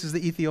chariot. This is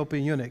the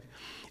Ethiopian eunuch.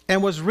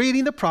 And was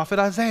reading the prophet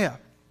Isaiah.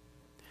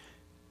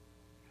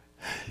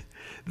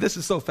 This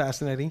is so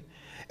fascinating.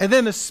 And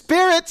then the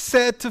Spirit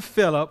said to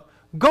Philip,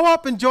 go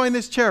up and join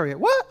this chariot.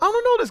 What? I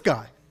don't know this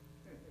guy.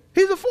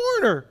 He's a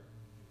foreigner.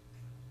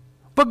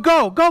 But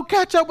go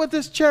catch up with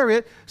this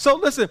chariot. So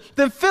listen,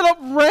 then Philip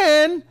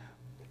ran.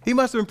 He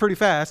must have been pretty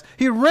fast.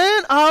 He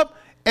ran up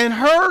and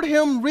heard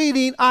him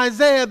reading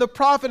Isaiah the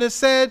prophet and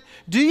said,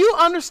 do you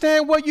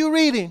understand what you're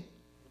reading?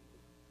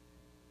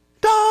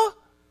 Duh.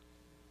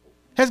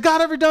 Has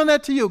God ever done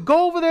that to you?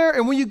 Go over there,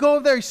 and when you go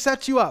over there, he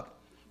sets you up.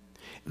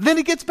 Then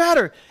it gets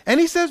better. And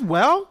he says,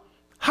 well,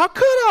 how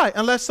could I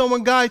unless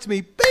someone guides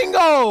me?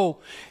 Bingo!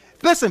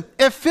 Listen,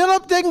 if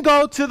Philip didn't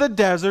go to the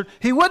desert,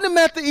 he wouldn't have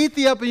met the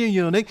Ethiopian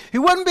eunuch. He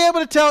wouldn't be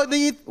able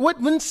to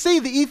wouldn't see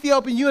the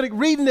Ethiopian eunuch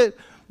reading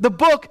the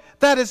book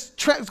that is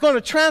going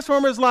to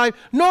transform his life,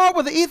 nor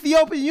would the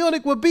Ethiopian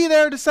eunuch would be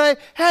there to say,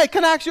 hey,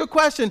 can I ask you a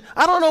question?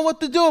 I don't know what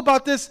to do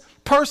about this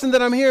person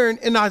that I'm hearing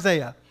in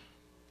Isaiah.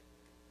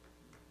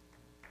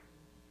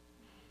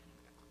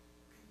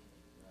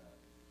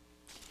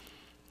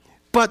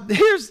 But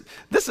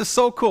this is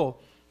so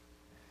cool.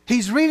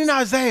 He's reading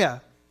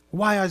Isaiah.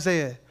 Why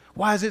Isaiah?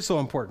 Why is it so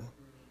important?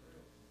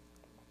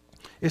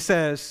 It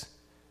says,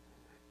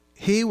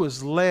 he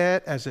was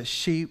led as a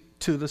sheep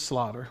to the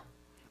slaughter,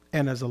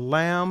 and as a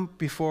lamb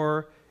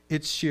before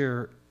its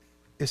shearer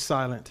is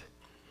silent.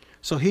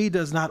 So he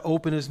does not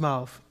open his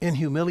mouth. In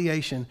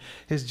humiliation,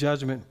 his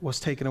judgment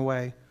was taken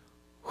away.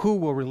 Who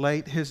will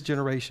relate his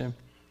generation?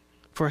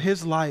 For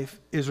his life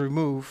is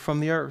removed from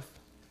the earth.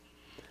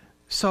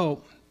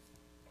 So,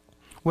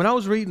 when I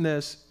was reading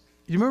this,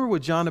 you remember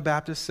what John the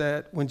Baptist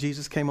said when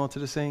Jesus came onto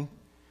the scene?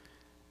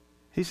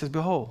 He says,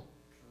 behold,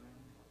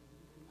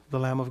 the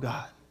Lamb of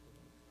God,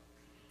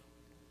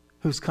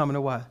 who's coming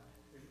to what?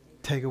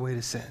 Take away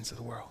the sins of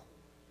the world.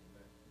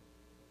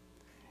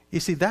 You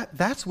see,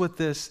 that's what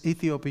this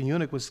Ethiopian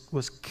eunuch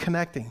was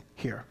connecting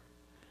here,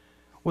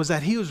 was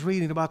that he was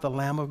reading about the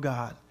Lamb of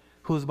God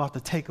who was about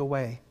to take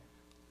away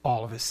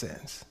all of his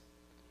sins.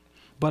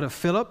 But if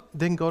Philip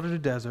didn't go to the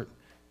desert,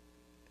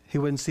 he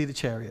wouldn't see the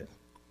chariot.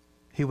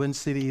 He wouldn't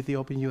see the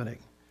Ethiopian eunuch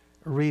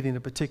reading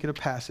a particular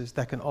passage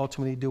that can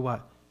ultimately do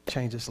what?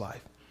 Change his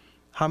life.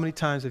 How many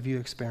times have you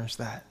experienced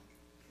that?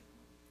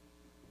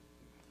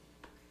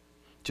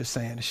 Just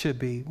saying, it should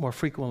be more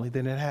frequently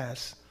than it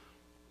has.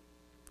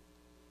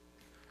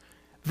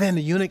 Then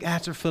the eunuch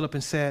answered Philip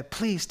and said,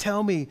 please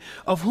tell me,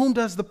 of whom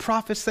does the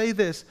prophet say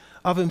this?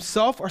 Of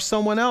himself or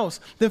someone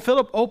else? Then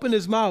Philip opened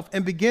his mouth,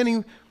 and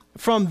beginning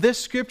from this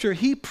scripture,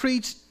 he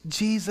preached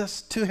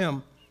Jesus to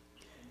him.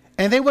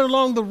 And they went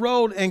along the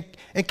road and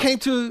came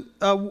to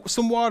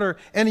some water.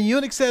 And the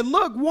eunuch said,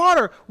 look,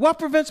 water, what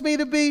prevents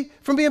me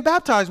from being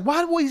baptized?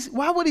 Why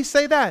would he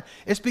say that?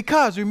 It's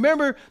because,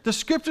 remember, the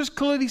scriptures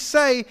clearly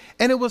say,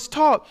 and it was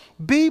taught,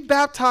 be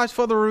baptized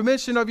for the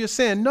remission of your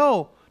sin.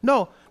 No.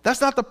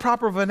 That's not the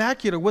proper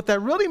vernacular. What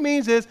that really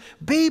means is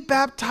be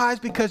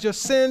baptized because your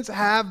sins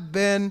have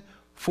been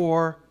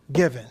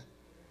forgiven.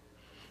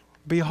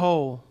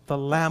 Behold, the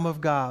Lamb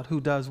of God who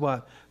does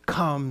what?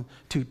 Come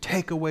to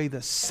take away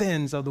the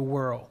sins of the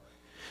world.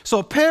 So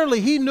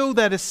apparently he knew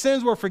that his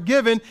sins were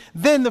forgiven.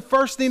 Then the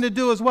first thing to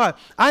do is what?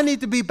 I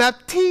need to be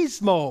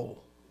baptismo.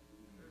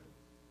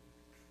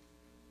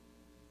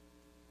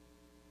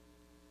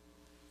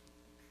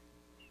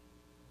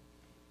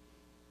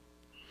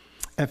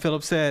 And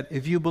Philip said,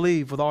 if you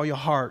believe with all your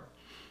heart,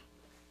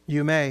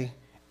 you may.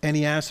 And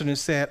he answered and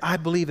said, I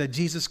believe that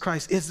Jesus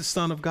Christ is the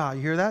Son of God.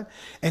 You hear that?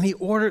 And he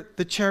ordered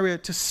the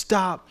chariot to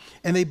stop,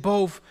 and they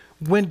both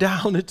went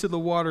down into the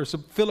water. So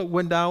Philip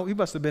went down. He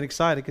must have been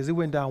excited because he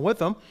went down with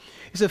them.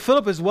 He said,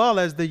 Philip as well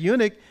as the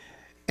eunuch,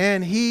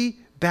 and he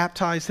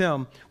baptized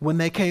him. When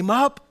they came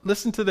up,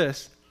 listen to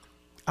this,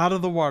 out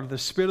of the water, the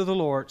Spirit of the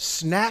Lord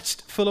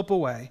snatched Philip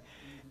away,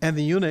 and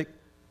the eunuch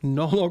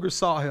no longer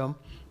saw him,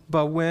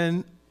 but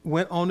went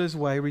on his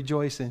way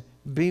rejoicing.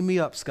 Beam me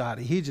up,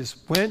 Scotty. He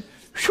just went,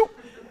 shoo.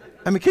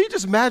 I mean, can you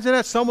just imagine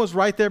that? Someone's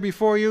right there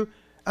before you.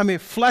 I mean,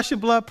 flesh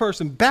and blood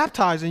person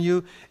baptizing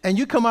you, and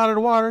you come out of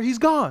the water, he's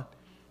gone.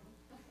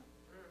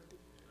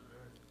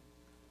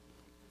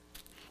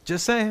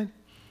 Just saying.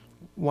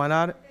 Why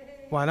not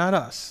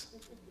us?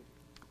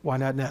 Why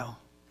not now?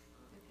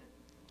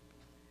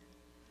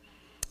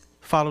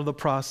 Follow the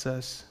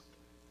process.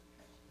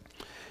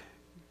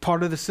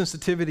 Part of the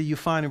sensitivity you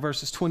find in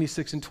verses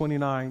 26 and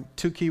 29,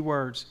 two key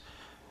words.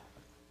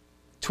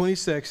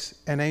 26,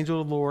 an angel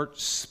of the Lord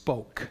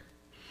spoke.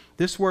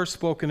 This word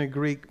spoken in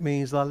Greek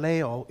means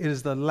laleo. It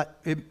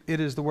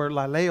is the word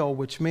laleo,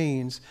 which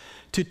means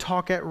to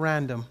talk at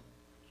random.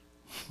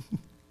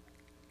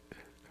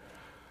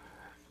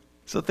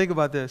 So think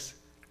about this.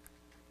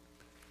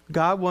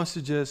 God wants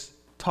to just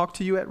talk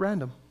to you at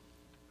random.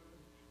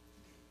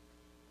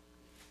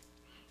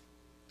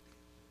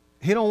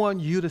 He don't want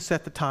you to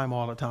set the time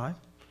all the time.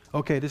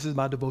 Okay, this is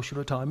my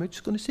devotional time. I'm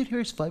just going to sit here.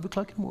 It's 5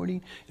 o'clock in the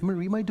morning. I'm going to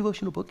read my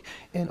devotional book.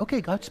 And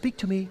okay, God, speak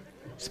to me.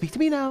 Speak to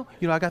me now.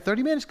 You know, I got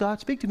 30 minutes, God.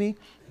 Speak to me.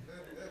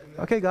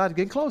 Okay, God,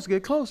 get close.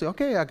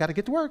 Okay, I got to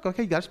get to work.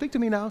 Okay, you got to speak to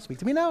me now. Speak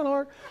to me now,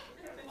 Lord.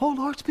 Oh,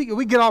 Lord, speak.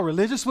 We get all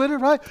religious with it,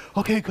 right?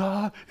 Okay,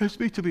 God,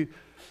 speak to me.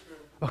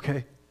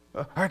 Okay.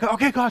 All right, God,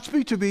 okay, God,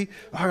 speak to me.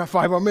 I got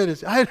 5 more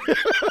minutes. Right?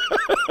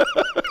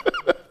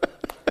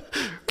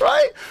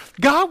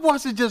 God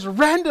wants to just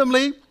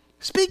randomly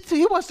speak to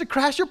you. He wants to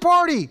crash your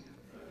party.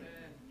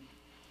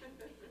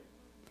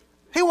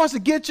 He wants to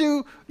get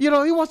you, he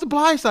wants to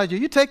blindside you.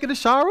 You're taking a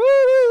shower.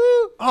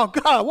 Oh,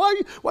 God, why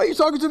are you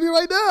talking to me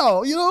right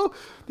now? You're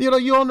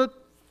on the,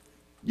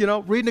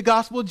 reading the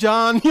Gospel of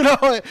John,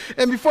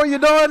 and before you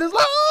know it, it's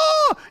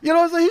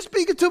like, so he's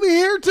speaking to me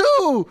here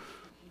too.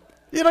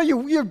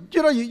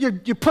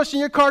 You're pushing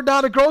your car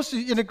down in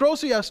the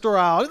grocery store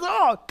aisle.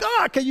 Oh,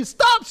 God, can you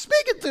stop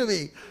speaking to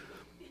me?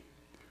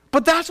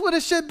 But that's what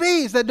it should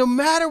be, is that no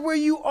matter where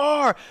you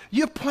are,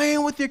 you're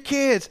playing with your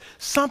kids,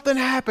 something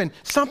happened,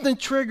 something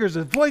triggers,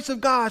 the voice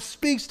of God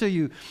speaks to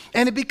you,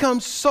 and it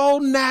becomes so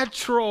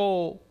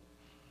natural,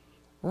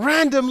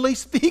 randomly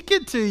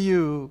speaking to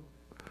you.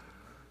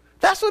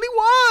 That's what he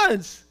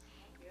wants.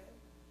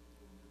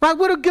 Right?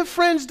 What do good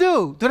friends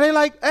do? Do they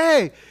like,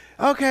 hey,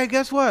 okay,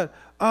 guess what?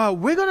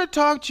 We're going to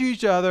talk to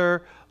each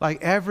other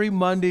like every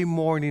Monday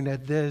morning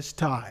at this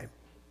time.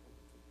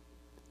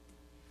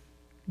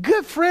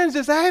 Good friends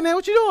just say, hey, man,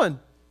 what you doing?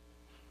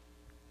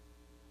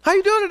 How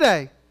you doing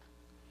today?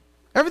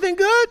 Everything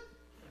good?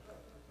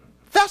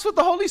 That's what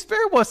the Holy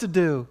Spirit wants to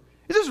do.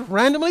 He just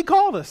randomly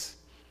called us.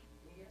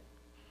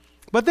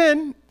 But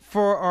then,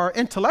 for our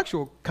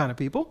intellectual kind of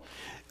people,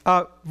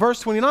 verse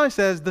 29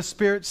 says, the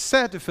Spirit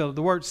said to Philip.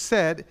 The word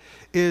said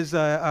is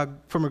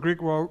from a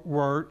Greek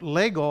word,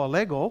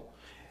 lego,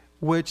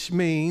 which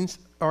means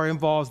or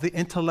involves the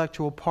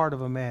intellectual part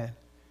of a man,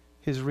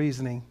 his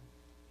reasoning.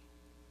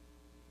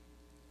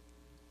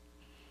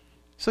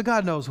 So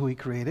God knows who he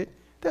created.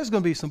 There's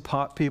going to be some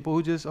people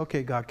who just,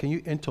 okay, God, can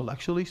you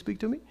intellectually speak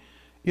to me?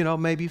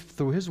 Maybe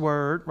through his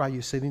word, right?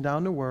 You're sitting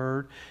down the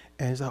word,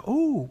 and it's like,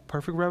 oh,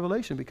 perfect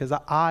revelation, because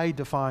I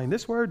define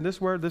this word and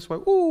this word, this way.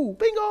 Ooh,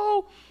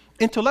 bingo.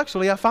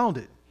 Intellectually, I found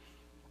it,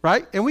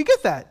 right? And we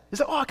get that. It's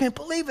like, oh, I can't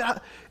believe it.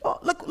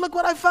 Look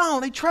what I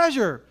found, a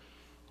treasure,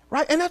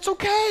 right? And that's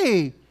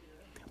okay.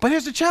 But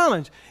here's the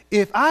challenge.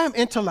 If I am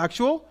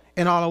intellectual,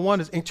 and all I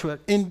want is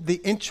in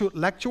the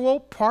intellectual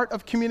part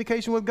of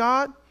communication with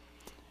God,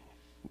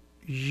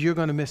 you're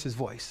going to miss his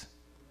voice.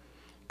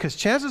 Because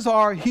chances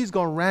are he's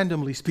going to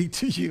randomly speak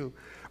to you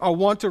or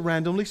want to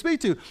randomly speak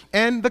to you.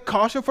 And the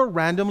caution for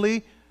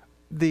randomly,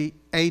 the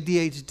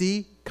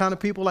ADHD kind of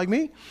people like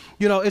me,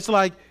 it's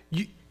like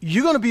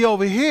you're going to be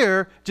over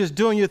here just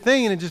doing your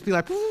thing and just be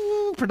like,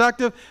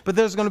 productive. But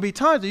there's going to be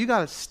times that you got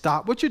to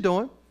stop what you're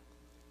doing,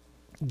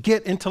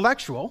 get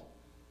intellectual,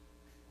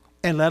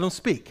 and let him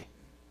speak.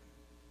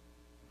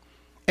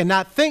 And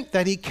not think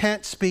that he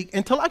can't speak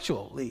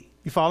intellectually.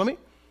 You follow me?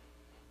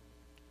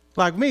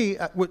 Like me,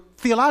 with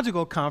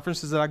theological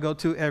conferences that I go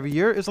to every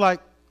year, it's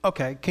like,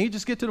 okay, can you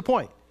just get to the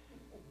point?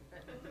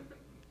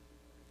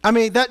 I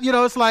mean, that,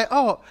 it's like,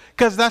 oh,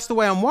 because that's the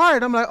way I'm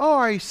wired. I'm like, oh,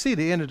 I see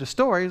the end of the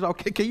story. It's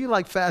okay, can you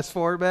like fast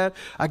forward, man?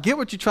 I get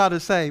what you try to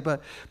say,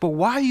 but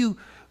why are you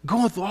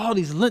going through all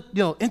these,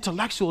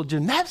 intellectual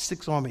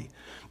gymnastics on me?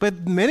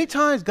 But many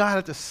times God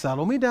had to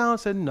settle me down and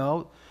said,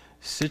 no,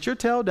 sit your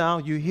tail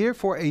down. You're here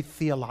for a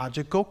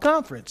theological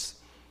conference.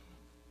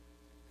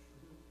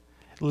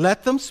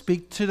 Let them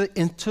speak to the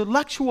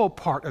intellectual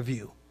part of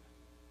you.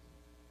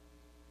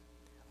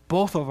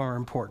 Both of them are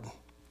important.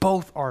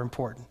 Both are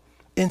important.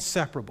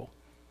 Inseparable.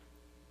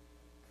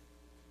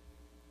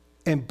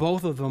 And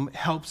both of them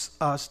helps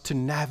us to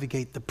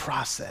navigate the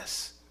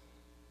process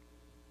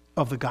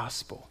of the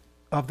gospel,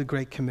 of the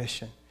Great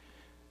Commission.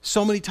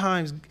 So many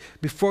times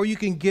before you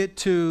can get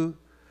to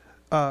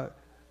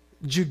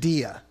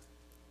Judea,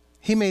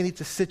 he may need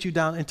to sit you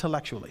down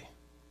intellectually.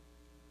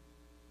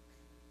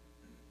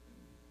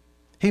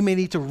 He may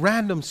need to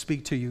random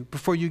speak to you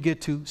before you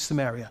get to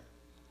Samaria.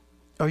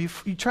 Are you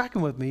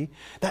tracking with me?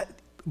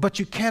 But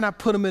you cannot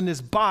put him in this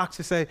box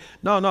and say,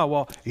 no,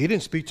 well, he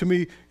didn't speak to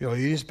me, he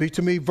didn't speak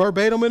to me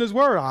verbatim in his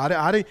word.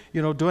 I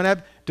didn't, during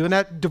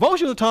that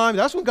devotional time,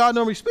 that's when God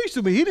normally speaks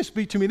to me. He didn't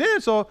speak to me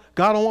then, so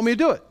God don't want me to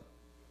do it.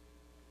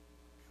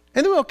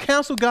 And then we'll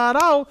cancel God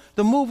out,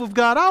 the move of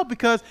God out,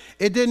 because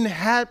it didn't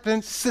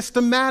happen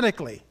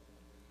systematically.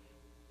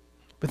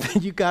 But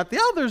then you got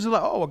the others who are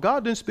like, oh, well,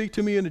 God didn't speak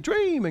to me in a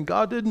dream, and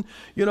God didn't,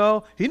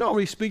 he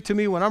normally speak to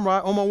me when I'm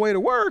right on my way to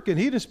work, and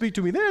he didn't speak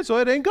to me then, so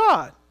it ain't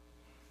God.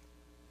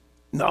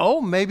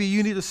 No, maybe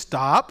you need to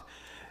stop,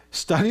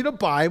 study the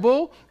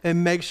Bible,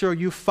 and make sure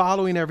you're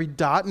following every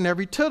dot and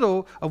every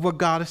tittle of what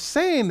God is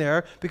saying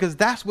there, because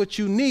that's what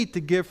you need to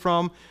get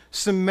from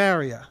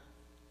Samaria.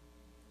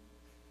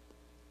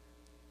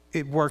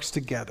 It works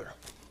together.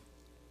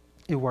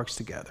 It works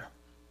together.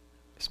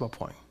 That's my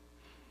point.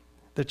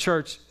 The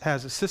church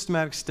has a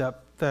systematic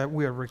step that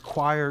we are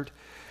required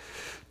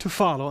to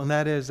follow, and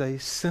that is a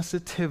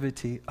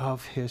sensitivity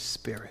of his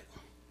spirit.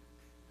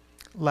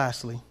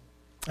 Lastly,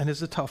 and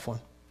it's a tough one.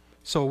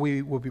 So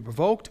we will be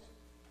provoked,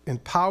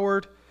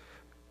 empowered,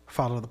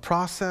 follow the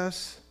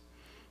process.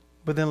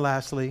 But then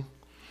lastly,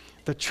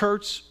 the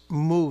church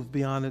moves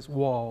beyond its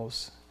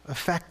walls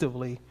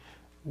effectively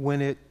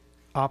when it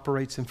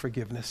operates in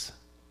forgiveness.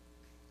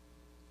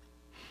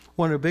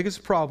 One of the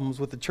biggest problems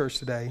with the church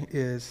today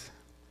is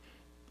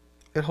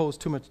it holds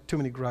too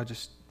many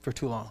grudges for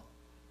too long.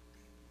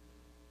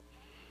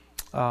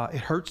 It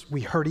hurts.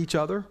 We hurt each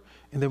other,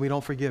 and then we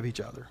don't forgive each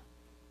other.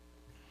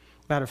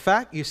 Matter of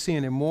fact, you're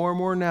seeing it more and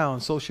more now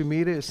on social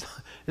media.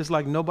 It's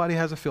like nobody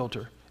has a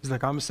filter. It's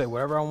like I'm going to say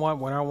whatever I want,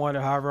 when I want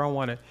it, however I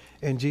want it,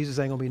 and Jesus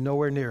ain't going to be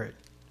nowhere near it.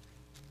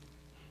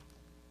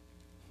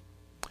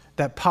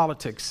 That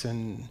politics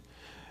and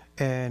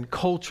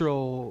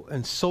cultural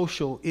and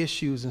social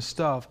issues and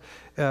stuff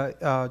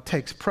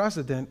takes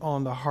precedent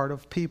on the heart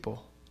of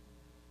people.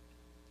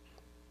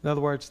 In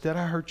other words, did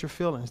I hurt your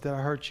feelings? Did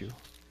I hurt you?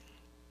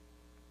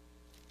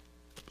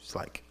 It's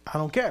like, I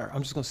don't care.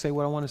 I'm just going to say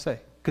what I want to say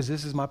because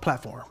this is my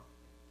platform.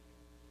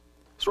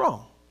 It's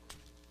wrong.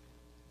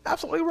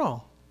 Absolutely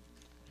wrong.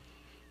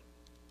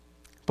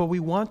 But we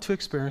want to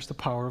experience the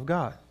power of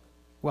God.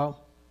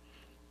 Well,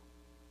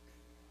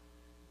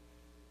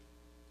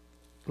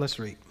 let's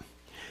read.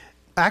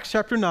 Acts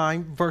chapter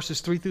 9,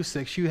 verses 3 through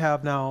 6, you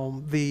have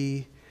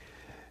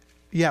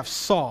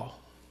Saul.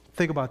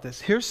 Think about this.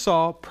 Here's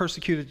Saul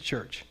persecuted the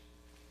church.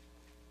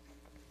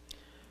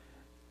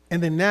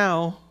 And then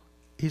now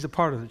he's a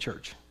part of the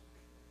church.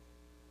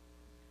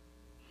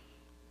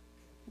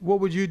 What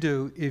would you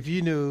do if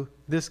you knew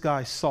this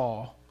guy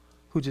Saul,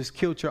 who just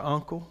killed your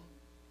uncle,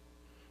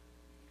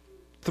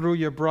 threw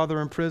your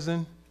brother in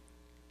prison,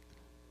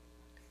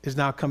 is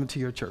now coming to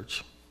your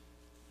church?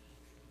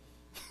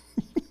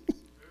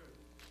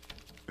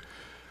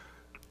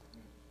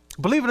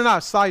 Believe it or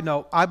not, side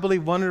note, I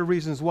believe one of the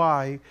reasons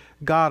why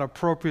God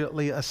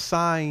appropriately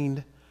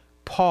assigned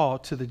Paul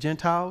to the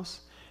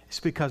Gentiles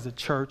is because the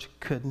church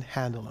couldn't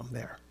handle him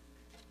there.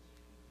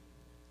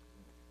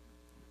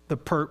 The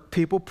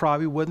people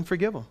probably wouldn't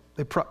forgive him.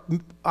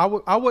 I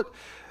would.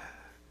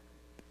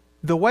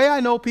 The way I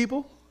know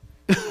people,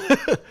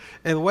 and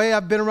the way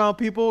I've been around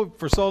people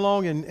for so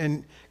long,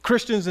 and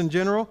Christians in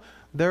general,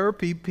 there are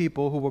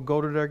people who will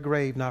go to their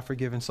grave not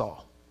forgiving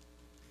Saul,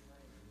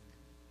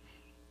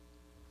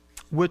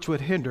 which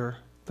would hinder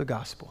the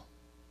gospel.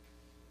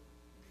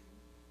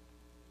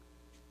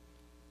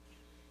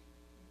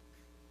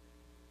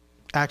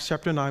 Acts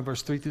chapter 9,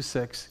 verse 3 through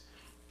 6.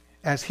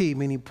 As he,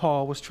 meaning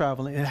Paul, was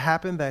traveling, it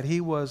happened that he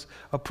was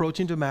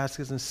approaching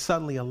Damascus, and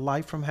suddenly a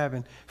light from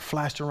heaven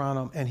flashed around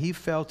him, and he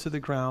fell to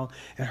the ground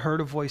and heard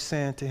a voice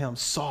saying to him,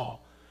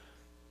 Saul,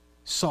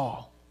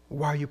 Saul,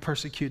 why are you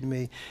persecuting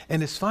me?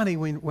 And it's funny,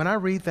 when I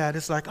read that,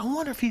 it's like, I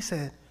wonder if he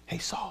said, hey,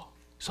 Saul,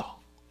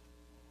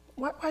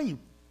 why are you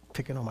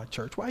picking on my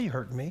church? Why are you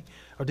hurting me?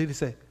 Or did he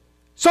say,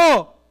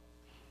 Saul,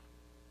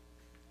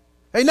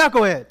 hey,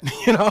 knucklehead,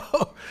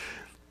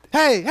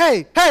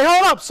 hey,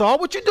 hold up, Saul,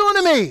 what you doing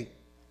to me?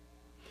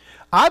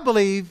 I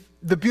believe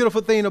the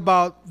beautiful thing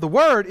about the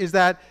word is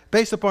that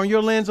based upon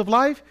your lens of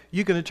life,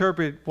 you can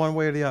interpret one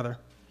way or the other.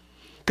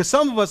 Because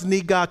some of us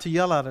need God to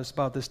yell at us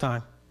about this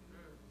time.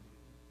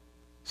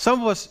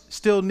 Some of us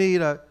still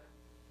need a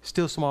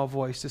still small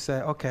voice to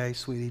say, okay,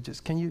 sweetie,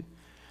 just can you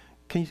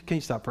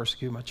stop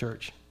persecuting my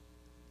church?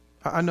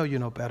 I know you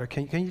know better.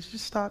 Can you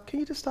just stop? Can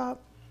you just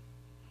stop?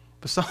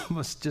 But some of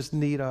us just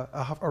need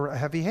a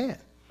heavy hand,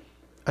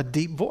 a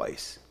deep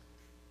voice,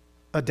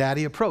 a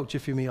daddy approach,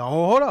 if you mean. Oh,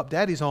 hold up,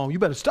 daddy's home. You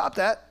better stop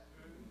that.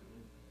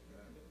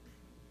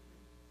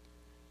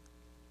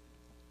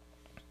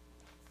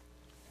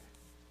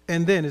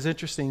 And then it's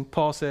interesting,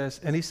 Paul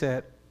says, and he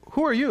said,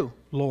 who are you,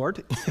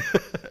 Lord?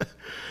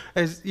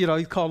 As you know,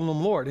 he's calling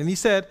him Lord. And he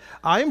said,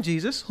 I am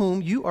Jesus,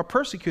 whom you are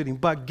persecuting.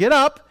 But get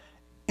up,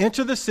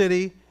 enter the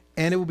city,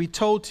 and it will be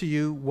told to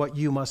you what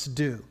you must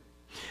do.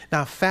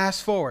 Now,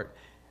 fast forward,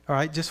 all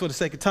right, just for the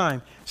sake of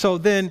time. So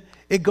then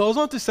it goes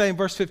on to say in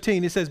verse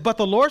 15, it says, but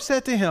the Lord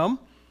said to him,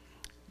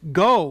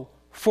 go,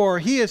 for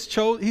he's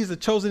a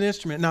chosen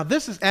instrument. Now,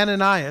 this is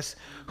Ananias,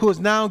 who is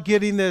now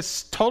getting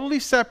this totally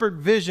separate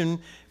vision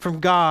from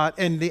God,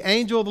 and the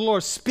angel of the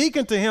Lord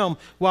speaking to him.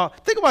 Well,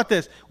 think about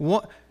this.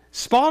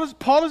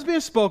 Paul is being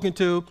spoken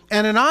to,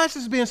 Ananias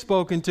is being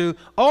spoken to,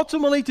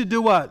 ultimately to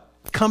do what?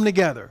 Come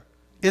together.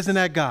 Isn't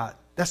that God?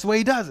 That's the way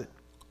he does it.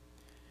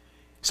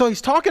 So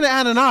he's talking to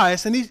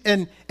Ananias,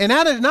 and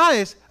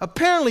Ananias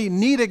apparently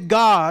needed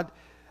God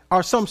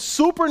or some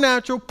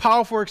supernatural,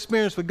 powerful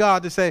experience with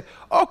God to say,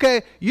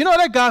 okay, you know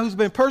that guy who's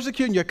been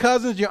persecuting your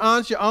cousins, your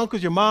aunts, your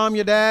uncles, your mom,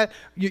 your dad,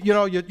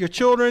 your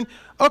children?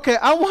 Okay,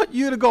 I want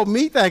you to go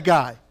meet that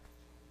guy.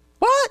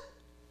 What?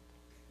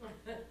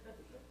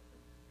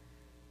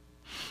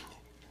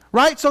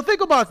 Right? So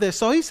think about this.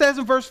 So he says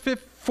in verse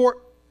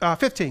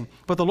 15,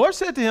 but the Lord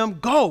said to him,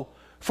 go,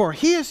 for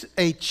he is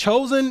a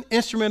chosen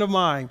instrument of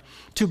mine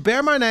to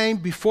bear my name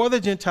before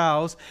the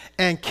Gentiles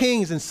and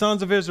kings and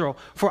sons of Israel.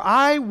 For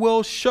I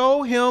will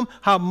show him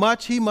how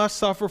much he must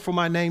suffer for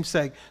my name's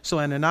sake. So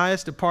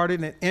Ananias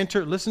departed and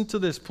entered, listen to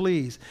this,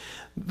 please,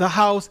 the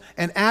house,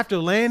 and after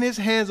laying his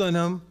hands on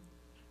him,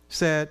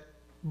 said,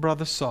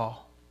 Brother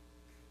Saul.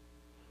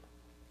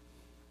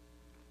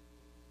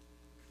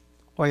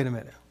 Wait a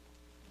minute.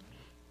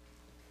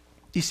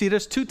 You see,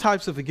 there's two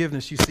types of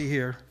forgiveness you see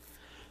here.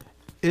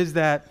 Is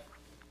that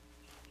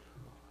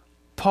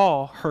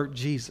Paul hurt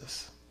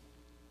Jesus.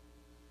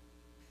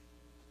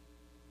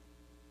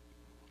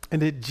 And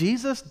did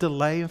Jesus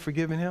delay in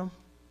forgiving him?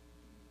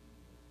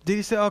 Did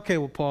he say, okay,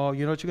 well, Paul,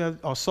 you know what you got,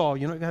 or Saul,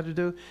 you know what you have to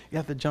do? You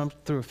have to jump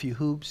through a few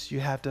hoops. You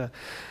have to,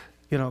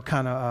 do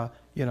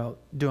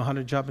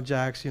 100 jumping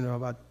jacks,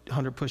 about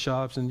 100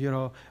 push-ups, and,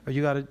 or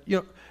you got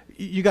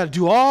to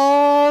do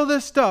all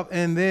this stuff.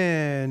 And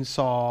then,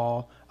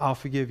 Saul, I'll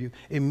forgive you.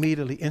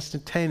 Immediately,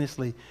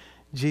 instantaneously,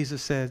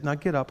 Jesus says, now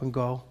get up and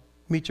go.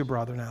 Meet your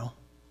brother now.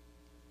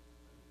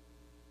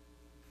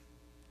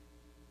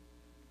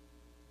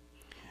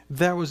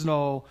 There was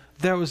no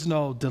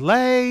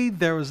delay.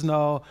 There was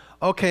no,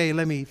 okay,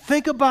 let me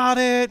think about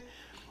it.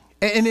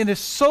 And it is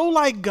so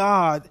like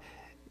God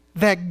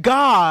that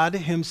God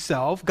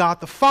himself, God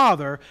the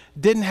Father,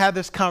 didn't have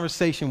this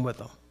conversation with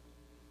him.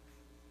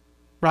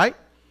 Right?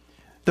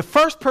 The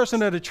first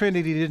person of the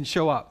Trinity didn't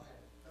show up.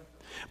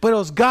 But it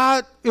was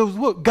God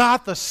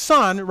the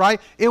Son,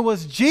 right? It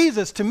was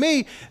Jesus. To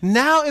me,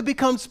 now it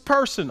becomes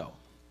personal.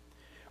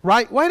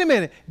 Right? Wait a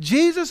minute.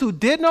 Jesus, who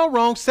did no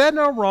wrong, said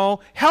no wrong,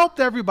 helped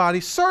everybody,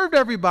 served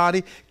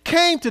everybody,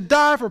 came to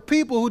die for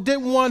people who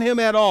didn't want him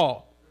at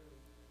all,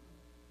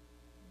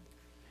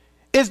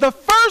 is the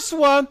first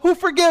one who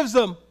forgives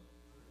them.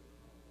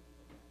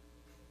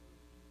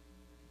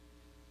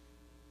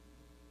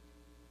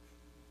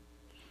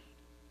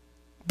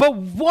 But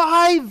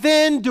why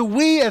then do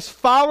we, as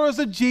followers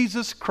of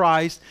Jesus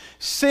Christ,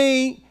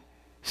 seem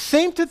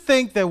to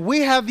think that we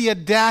have the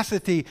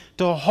audacity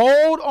to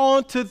hold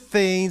on to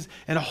things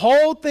and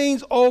hold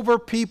things over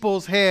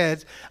people's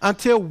heads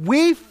until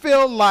we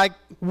feel like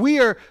we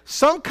are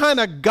some kind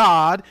of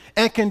God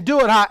and can do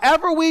it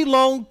however we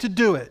long to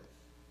do it?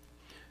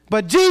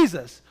 But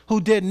Jesus,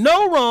 who did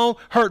no wrong,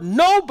 hurt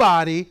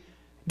nobody,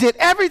 did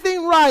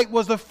everything right,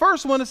 was the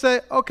first one to say,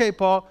 okay,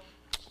 Paul,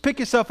 pick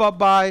yourself up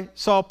by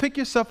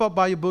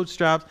your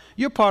bootstraps.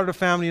 You're part of the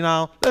family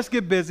now. Let's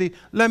get busy.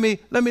 Let me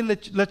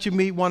let you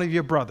meet one of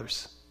your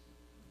brothers.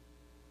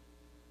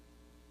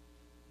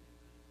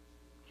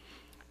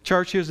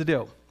 Church, here's the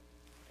deal.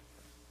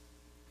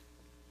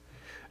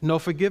 No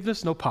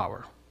forgiveness, no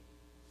power.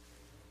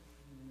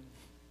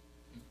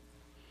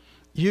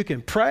 You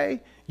can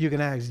pray. You can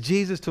ask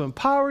Jesus to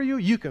empower you.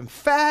 You can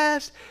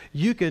fast.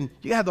 You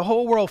have the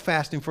whole world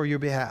fasting for your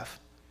behalf.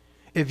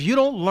 If you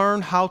don't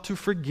learn how to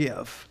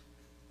forgive,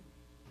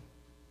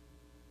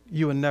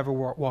 you will never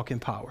walk in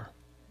power.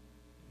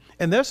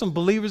 And there's some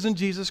believers in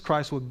Jesus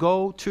Christ who will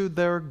go to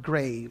their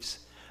graves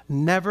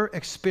never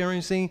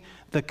experiencing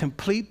the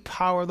complete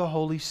power of the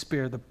Holy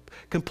Spirit, the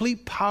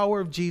complete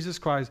power of Jesus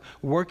Christ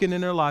working in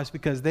their lives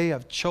because they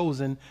have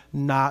chosen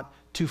not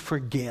to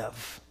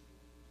forgive.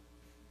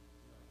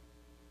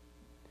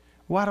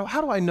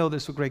 How do I know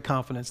this with great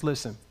confidence?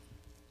 Listen.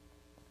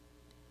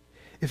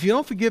 If you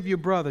don't forgive your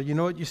brother, you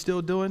know what you're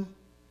still doing?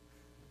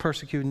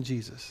 persecuting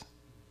Jesus.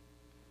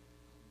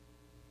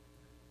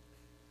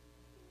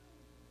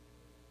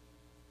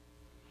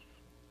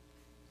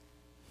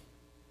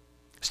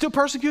 Still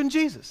persecuting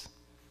Jesus.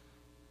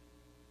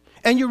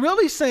 And you're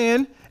really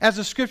saying, as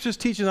the scriptures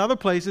teach in other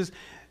places,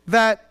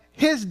 that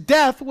his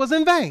death was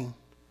in vain.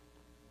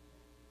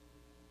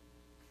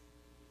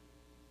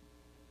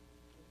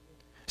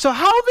 So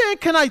how then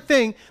can I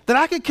think that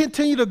I can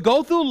continue to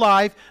go through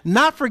life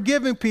not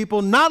forgiving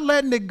people, not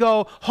letting it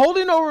go,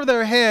 holding over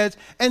their heads,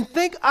 and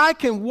think I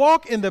can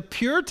walk in the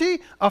purity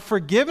of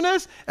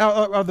forgiveness,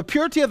 or the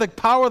purity of the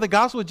power of the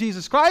gospel of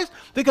Jesus Christ,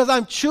 because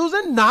I'm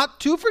choosing not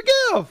to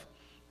forgive?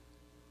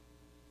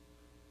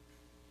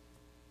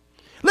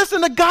 Listen,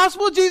 the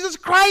gospel of Jesus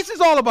Christ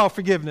is all about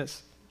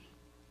forgiveness.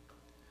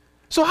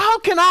 So how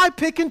can I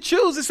pick and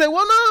choose and say,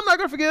 well, no, I'm not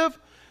going to forgive.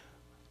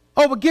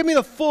 Oh, but give me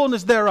the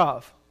fullness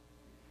thereof.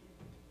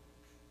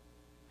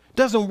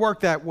 Doesn't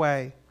work that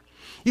way.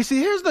 You see,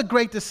 here's the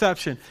great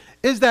deception,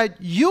 is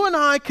that you and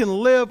I can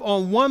live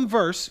on one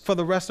verse for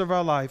the rest of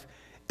our life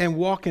and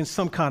walk in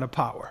some kind of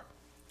power.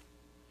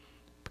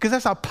 Because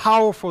that's how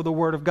powerful the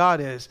word of God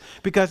is.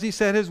 Because he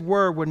said his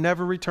word would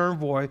never return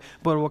void,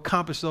 but it will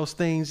accomplish those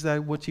things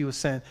that which he was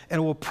sent, and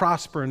it will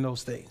prosper in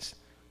those things.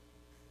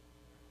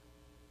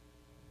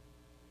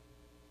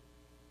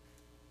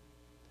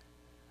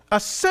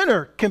 A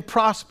sinner can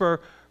prosper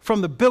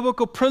from the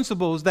biblical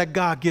principles that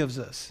God gives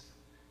us.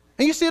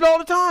 And you see it all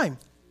the time.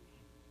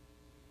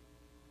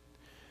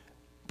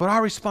 But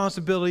our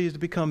responsibility is to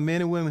become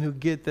men and women who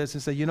get this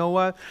and say, you know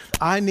what?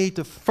 I need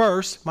to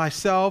first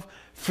myself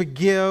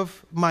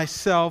forgive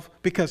myself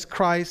because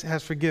Christ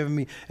has forgiven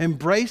me.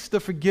 Embrace the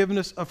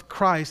forgiveness of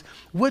Christ,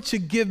 which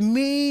should give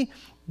me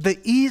the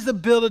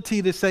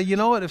ability to say, you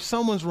know what? If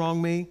someone's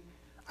wronged me,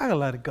 I gotta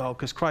let it go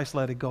because Christ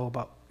let it go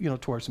about,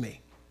 towards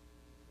me.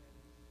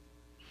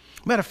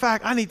 Matter of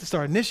fact, I need to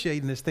start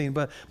initiating this thing.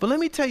 But let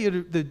me tell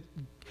you the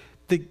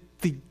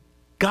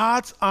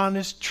God's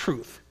honest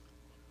truth.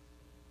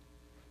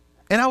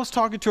 And I was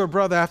talking to a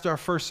brother after our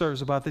first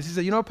service about this. He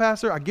said,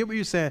 Pastor, I get what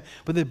you're saying,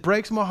 but it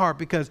breaks my heart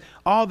because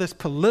all this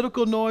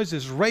political noise,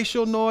 this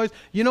racial noise,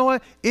 you know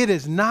what? It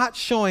is not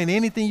showing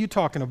anything you're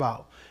talking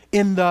about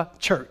in the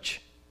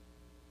church.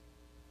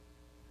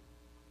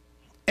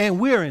 And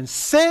we're in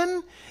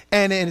sin,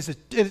 and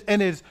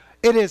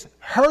it is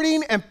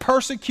hurting and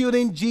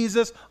persecuting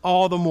Jesus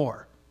all the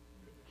more.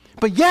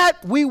 But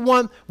yet we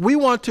want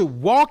to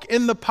walk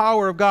in the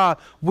power of God.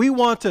 We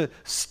want to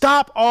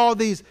stop all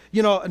these,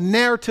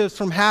 narratives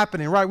from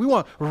happening, right? We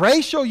want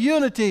racial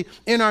unity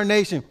in our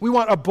nation. We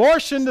want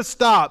abortion to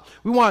stop.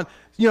 We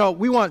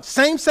want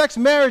same-sex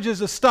marriages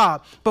to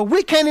stop. But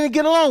we can't even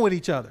get along with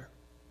each other.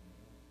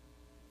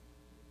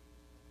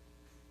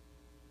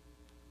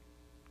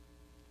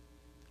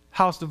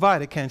 House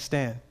divided can't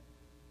stand.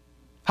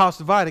 House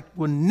divided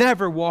will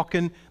never walk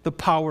in the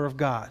power of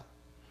God.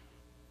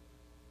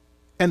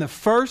 And the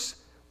first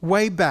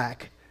way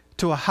back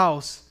to a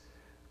house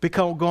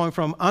going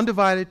from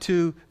undivided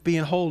to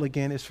being whole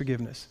again is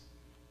forgiveness.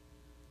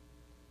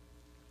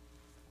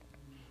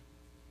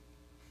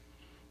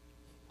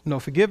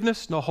 No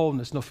forgiveness, no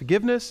wholeness. No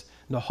forgiveness,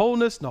 no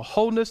wholeness, no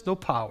wholeness, no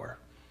power.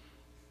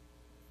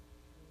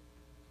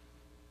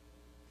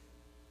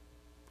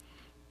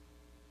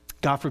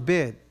 God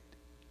forbid,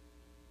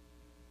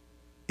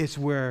 it's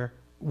where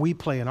we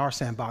play in our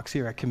sandbox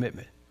here at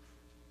Commitment.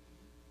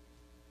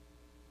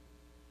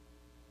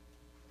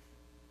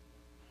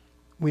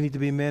 We need to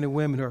be men and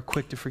women who are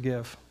quick to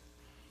forgive.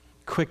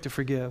 Quick to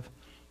forgive.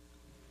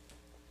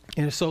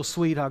 And it's so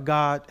sweet how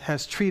God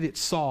has treated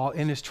Saul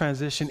in his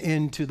transition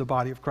into the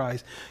body of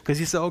Christ. Because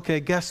he said, okay,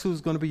 guess who's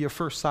going to be your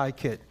first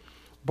sidekick?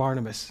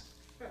 Barnabas.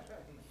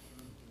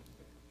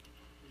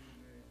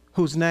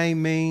 Whose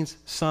name means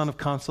son of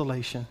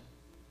consolation,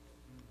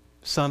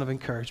 son of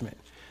encouragement.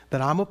 That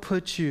I'm going to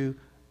put you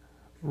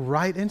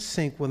right in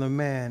sync with a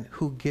man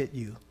who get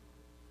you,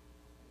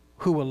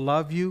 who will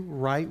love you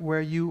right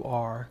where you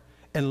are,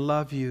 and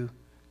love you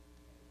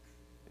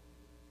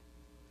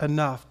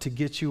enough to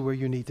get you where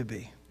you need to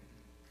be.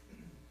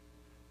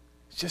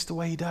 It's just the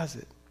way he does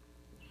it.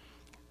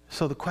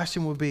 So the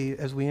question will be,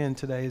 as we end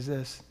today, is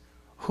this: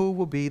 who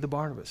will be the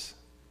Barnabas?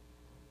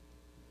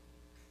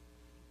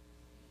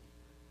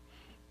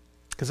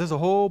 Because there's a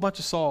whole bunch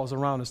of Sauls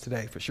around us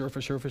today, for sure,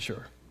 for sure, for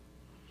sure.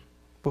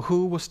 But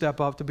who will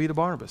step up to be the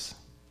Barnabas?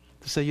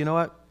 To say, you know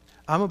what?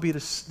 I'm going to be the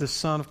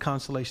son of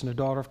consolation, the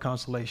daughter of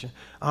consolation.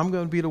 I'm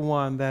going to be the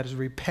one that is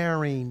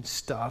repairing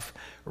stuff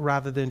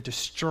rather than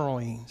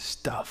destroying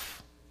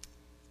stuff.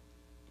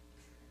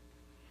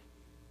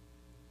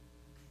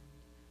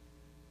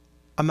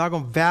 I'm not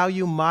going to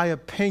value my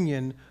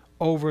opinion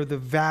over the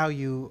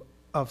value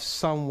of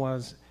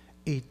someone's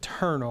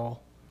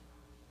eternal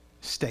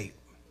state.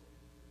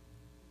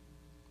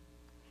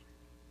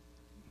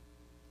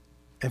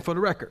 And for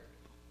the record,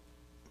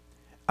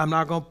 I'm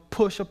not going to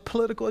push a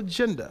political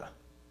agenda.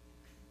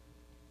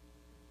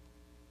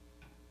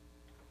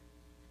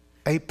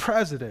 A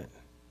president,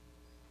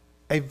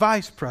 a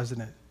vice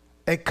president,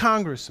 a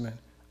congressman,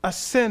 a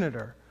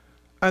senator,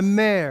 a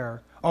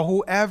mayor, or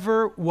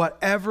whoever,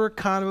 whatever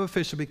kind of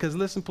official, because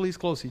listen, please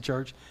closely,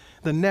 church,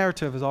 the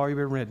narrative has already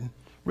been written.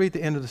 Read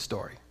the end of the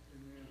story.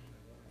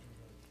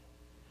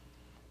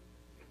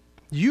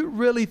 Do you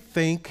really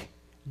think,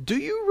 do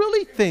we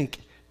really think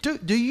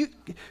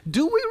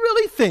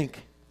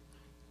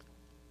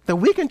that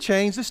we can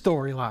change the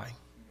storyline?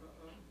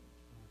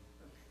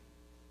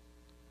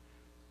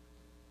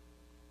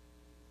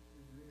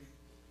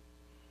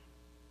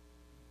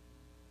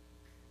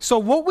 So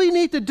what we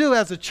need to do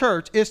as a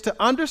church is to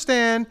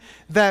understand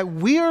that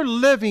we are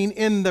living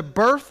in the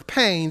birth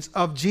pains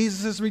of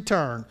Jesus'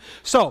 return.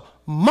 So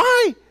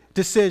my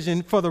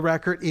decision, for the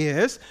record,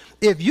 is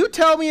if you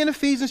tell me in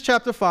Ephesians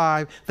chapter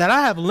 5 that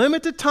I have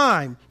limited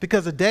time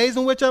because of days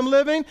in which I'm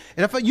living,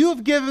 and if you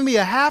have given me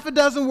a half a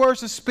dozen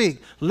words to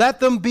speak, let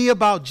them be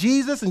about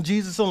Jesus and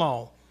Jesus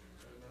alone.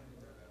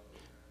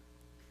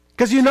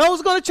 Because you know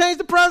who's going to change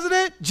the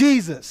president?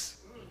 Jesus.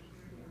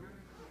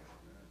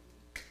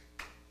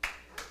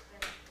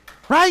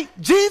 Right?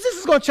 Jesus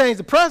is going to change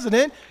the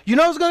president. You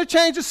know who's going to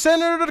change the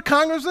senator, the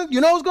congressman?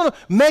 You know who's going to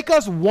make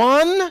us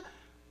one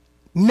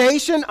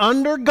nation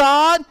under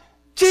God?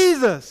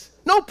 Jesus.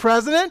 No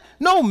president,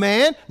 no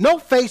man, no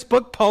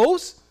Facebook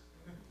post,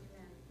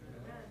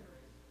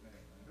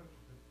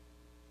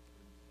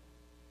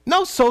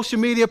 no social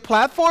media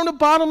platform. The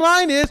bottom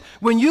line is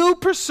when you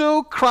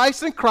pursue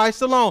Christ and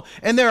Christ alone.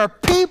 And there are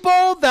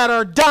people that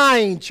are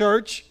dying,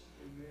 church.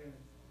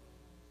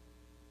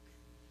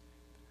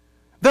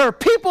 There are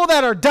people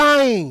that are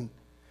dying.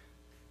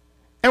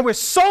 And we're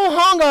so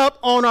hung up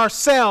on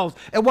ourselves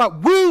and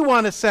what we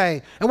want to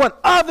say and what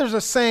others are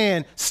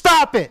saying.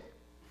 Stop it.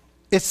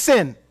 It's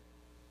sin.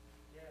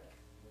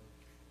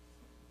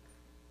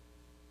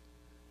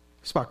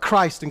 It's about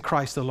Christ and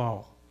Christ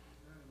alone.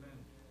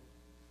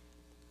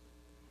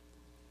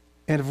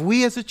 And if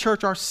we as a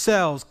church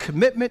ourselves,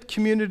 Commitment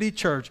Community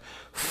Church,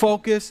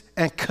 focus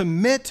and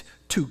commit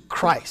to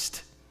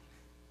Christ,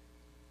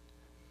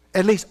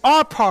 at least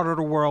our part of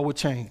the world will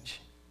change.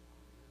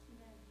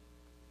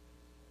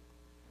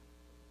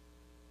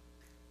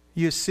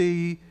 You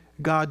see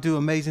God do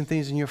amazing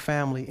things in your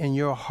family, in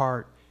your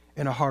heart,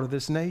 in the heart of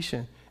this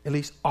nation, at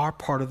least our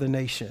part of the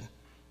nation.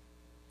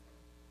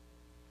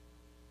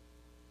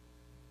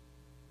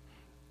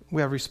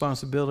 We have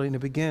responsibility, and it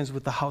begins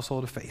with the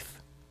household of faith.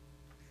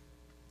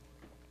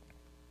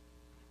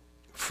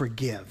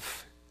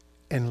 Forgive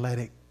and let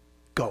it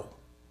go.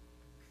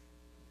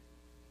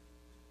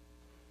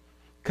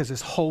 Because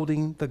it's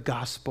holding the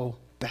gospel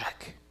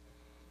back.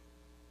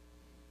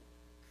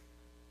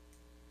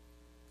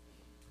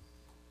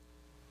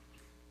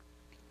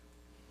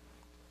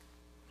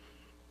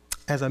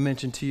 As I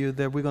mentioned to you,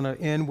 that we're going to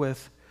end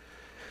with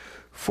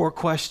 4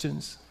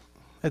 questions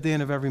at the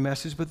end of every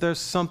message, but there's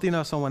something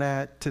else I want to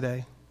add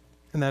today,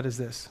 and that is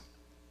this.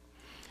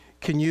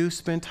 Can you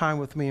spend time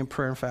with me in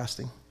prayer and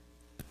fasting?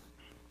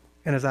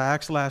 And as I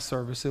asked last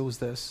service, it was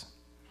this.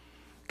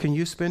 Can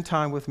you spend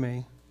time with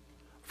me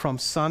from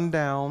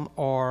sundown,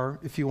 or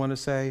if you want to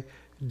say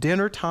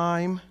dinner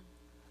time,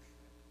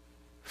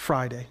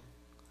 Friday,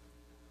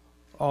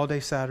 all day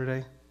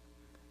Saturday,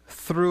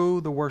 through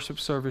the worship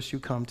service you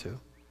come to,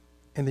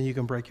 and then you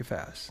can break your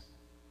fast,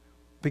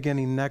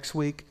 beginning next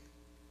week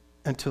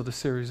until the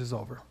series is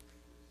over.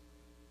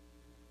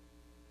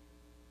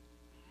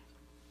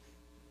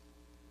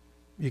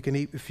 You can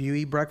eat, if you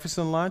eat breakfast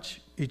and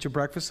lunch, eat your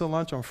breakfast and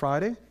lunch on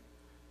Friday.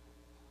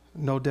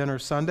 No dinner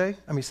Friday.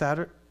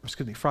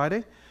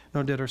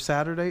 No dinner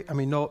Saturday.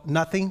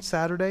 Nothing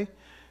Saturday.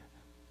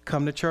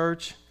 Come to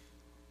church.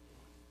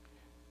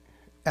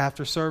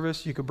 After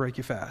service, you could break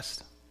your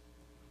fast.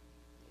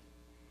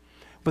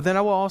 But then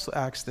I will also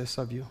ask this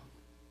of you,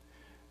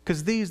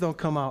 because these don't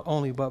come out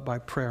only but by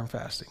prayer and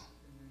fasting.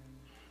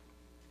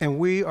 And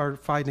we are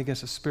fighting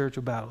against a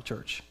spiritual battle,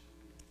 church.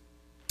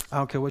 I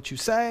don't care what you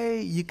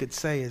say. You could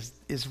say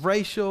it's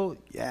racial.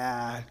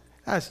 Yeah,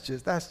 that's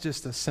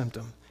just a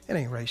symptom. It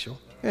ain't racial.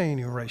 It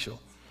ain't even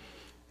racial.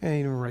 It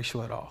ain't even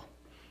racial at all.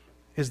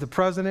 Is the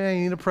president? It ain't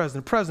even the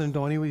president. The president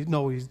don't even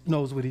know he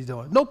knows what he's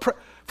doing. For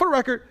the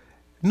record,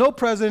 no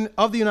president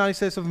of the United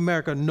States of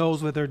America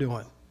knows what they're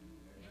doing.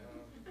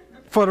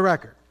 For the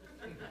record.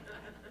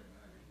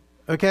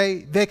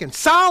 Okay? They can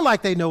sound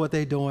like they know what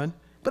they're doing,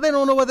 but they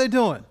don't know what they're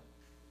doing.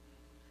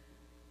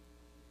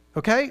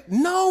 Okay?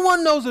 No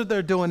one knows what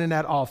they're doing in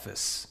that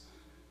office.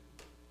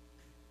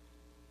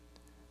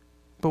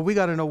 But we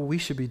got to know what we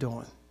should be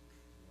doing.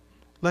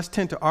 Let's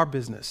tend to our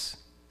business.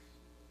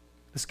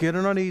 Let's get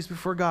on our knees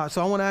before God.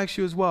 So I want to ask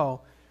you as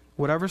well,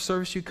 whatever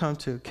service you come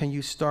to, can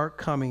you start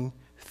coming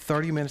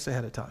 30 minutes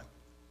ahead of time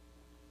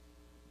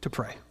to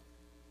pray?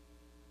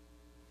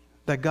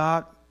 That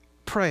God,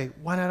 pray,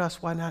 why not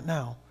us, why not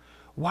now?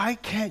 Why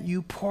can't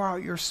you pour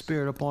out your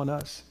spirit upon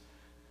us?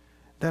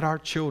 That our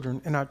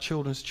children and our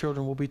children's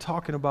children will be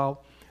talking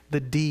about the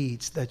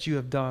deeds that you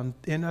have done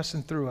in us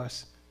and through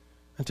us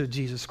until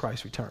Jesus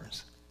Christ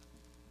returns.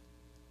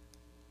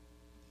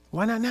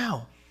 Why not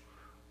now?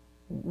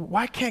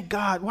 Why can't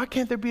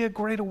there be a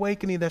great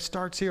awakening that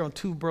starts here on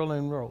 2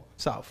 Berlin Road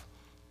South?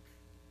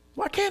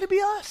 Why can't it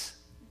be us?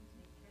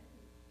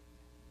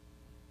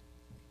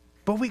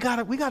 But we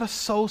gotta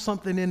sow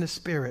something in the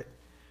spirit.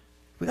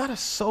 We got to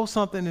sow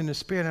something in the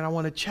spirit, and I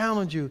want to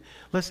challenge you.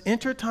 Let's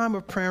enter a time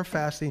of prayer and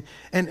fasting,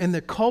 and in the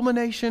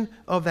culmination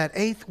of that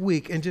 8th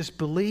week, and just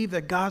believe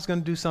that God's going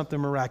to do something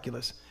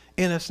miraculous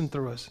in us and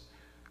through us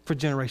for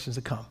generations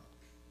to come.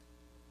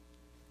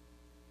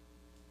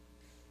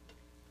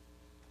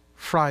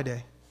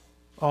 Friday,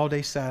 all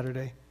day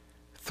Saturday,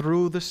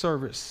 through the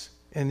service,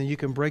 and then you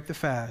can break the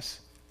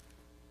fast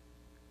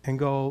and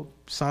go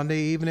Sunday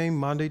evening,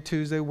 Monday,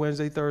 Tuesday,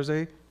 Wednesday,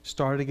 Thursday,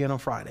 start again on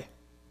Friday.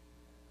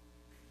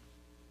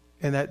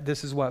 And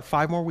this is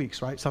 5 more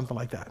weeks, right? Something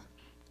like that.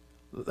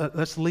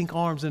 Let's link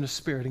arms in the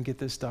spirit and get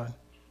this done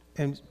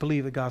and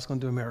believe that God's going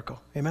to do a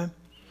miracle. Amen?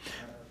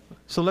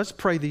 So let's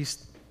pray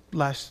these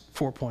last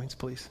 4 points,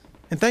 please.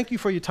 And thank you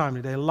for your time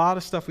today. A lot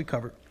of stuff we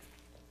covered.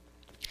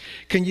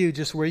 Can you,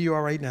 just where you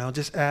are right now,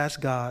 just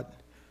ask God,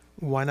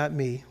 why not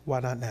me?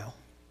 Why not now?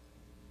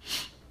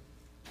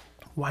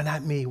 Why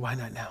not me? Why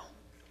not now?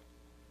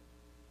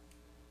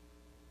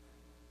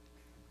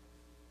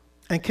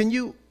 And can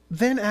you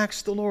then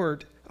ask the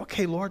Lord,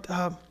 okay, Lord,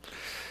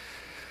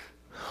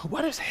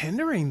 what is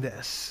hindering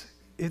this?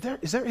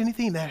 Is there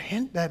anything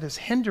that is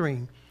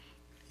hindering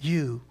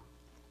you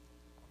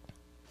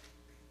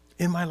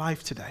in my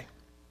life today?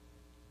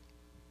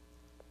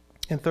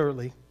 And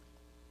thirdly,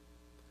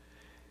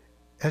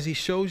 as he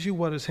shows you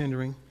what is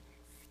hindering,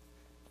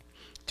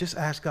 just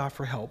ask God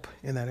for help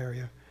in that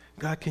area.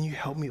 God, can you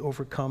help me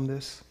overcome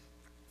this?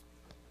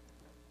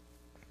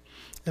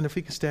 And if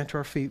we can stand to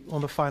our feet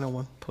on the final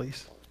one,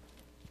 please.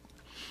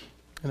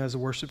 And as the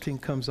worship team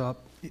comes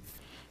up,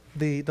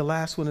 the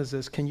last one is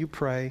this. Can you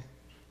pray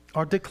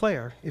or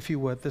declare, if you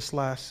would, this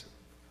last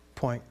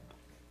point?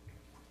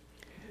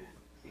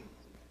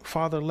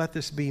 Father, let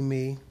this be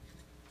me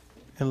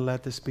and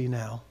let this be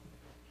now.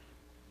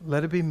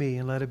 Let it be me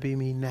and let it be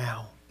me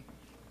now.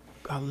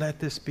 God, let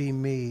this be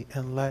me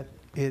and let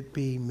it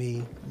be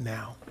me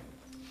now.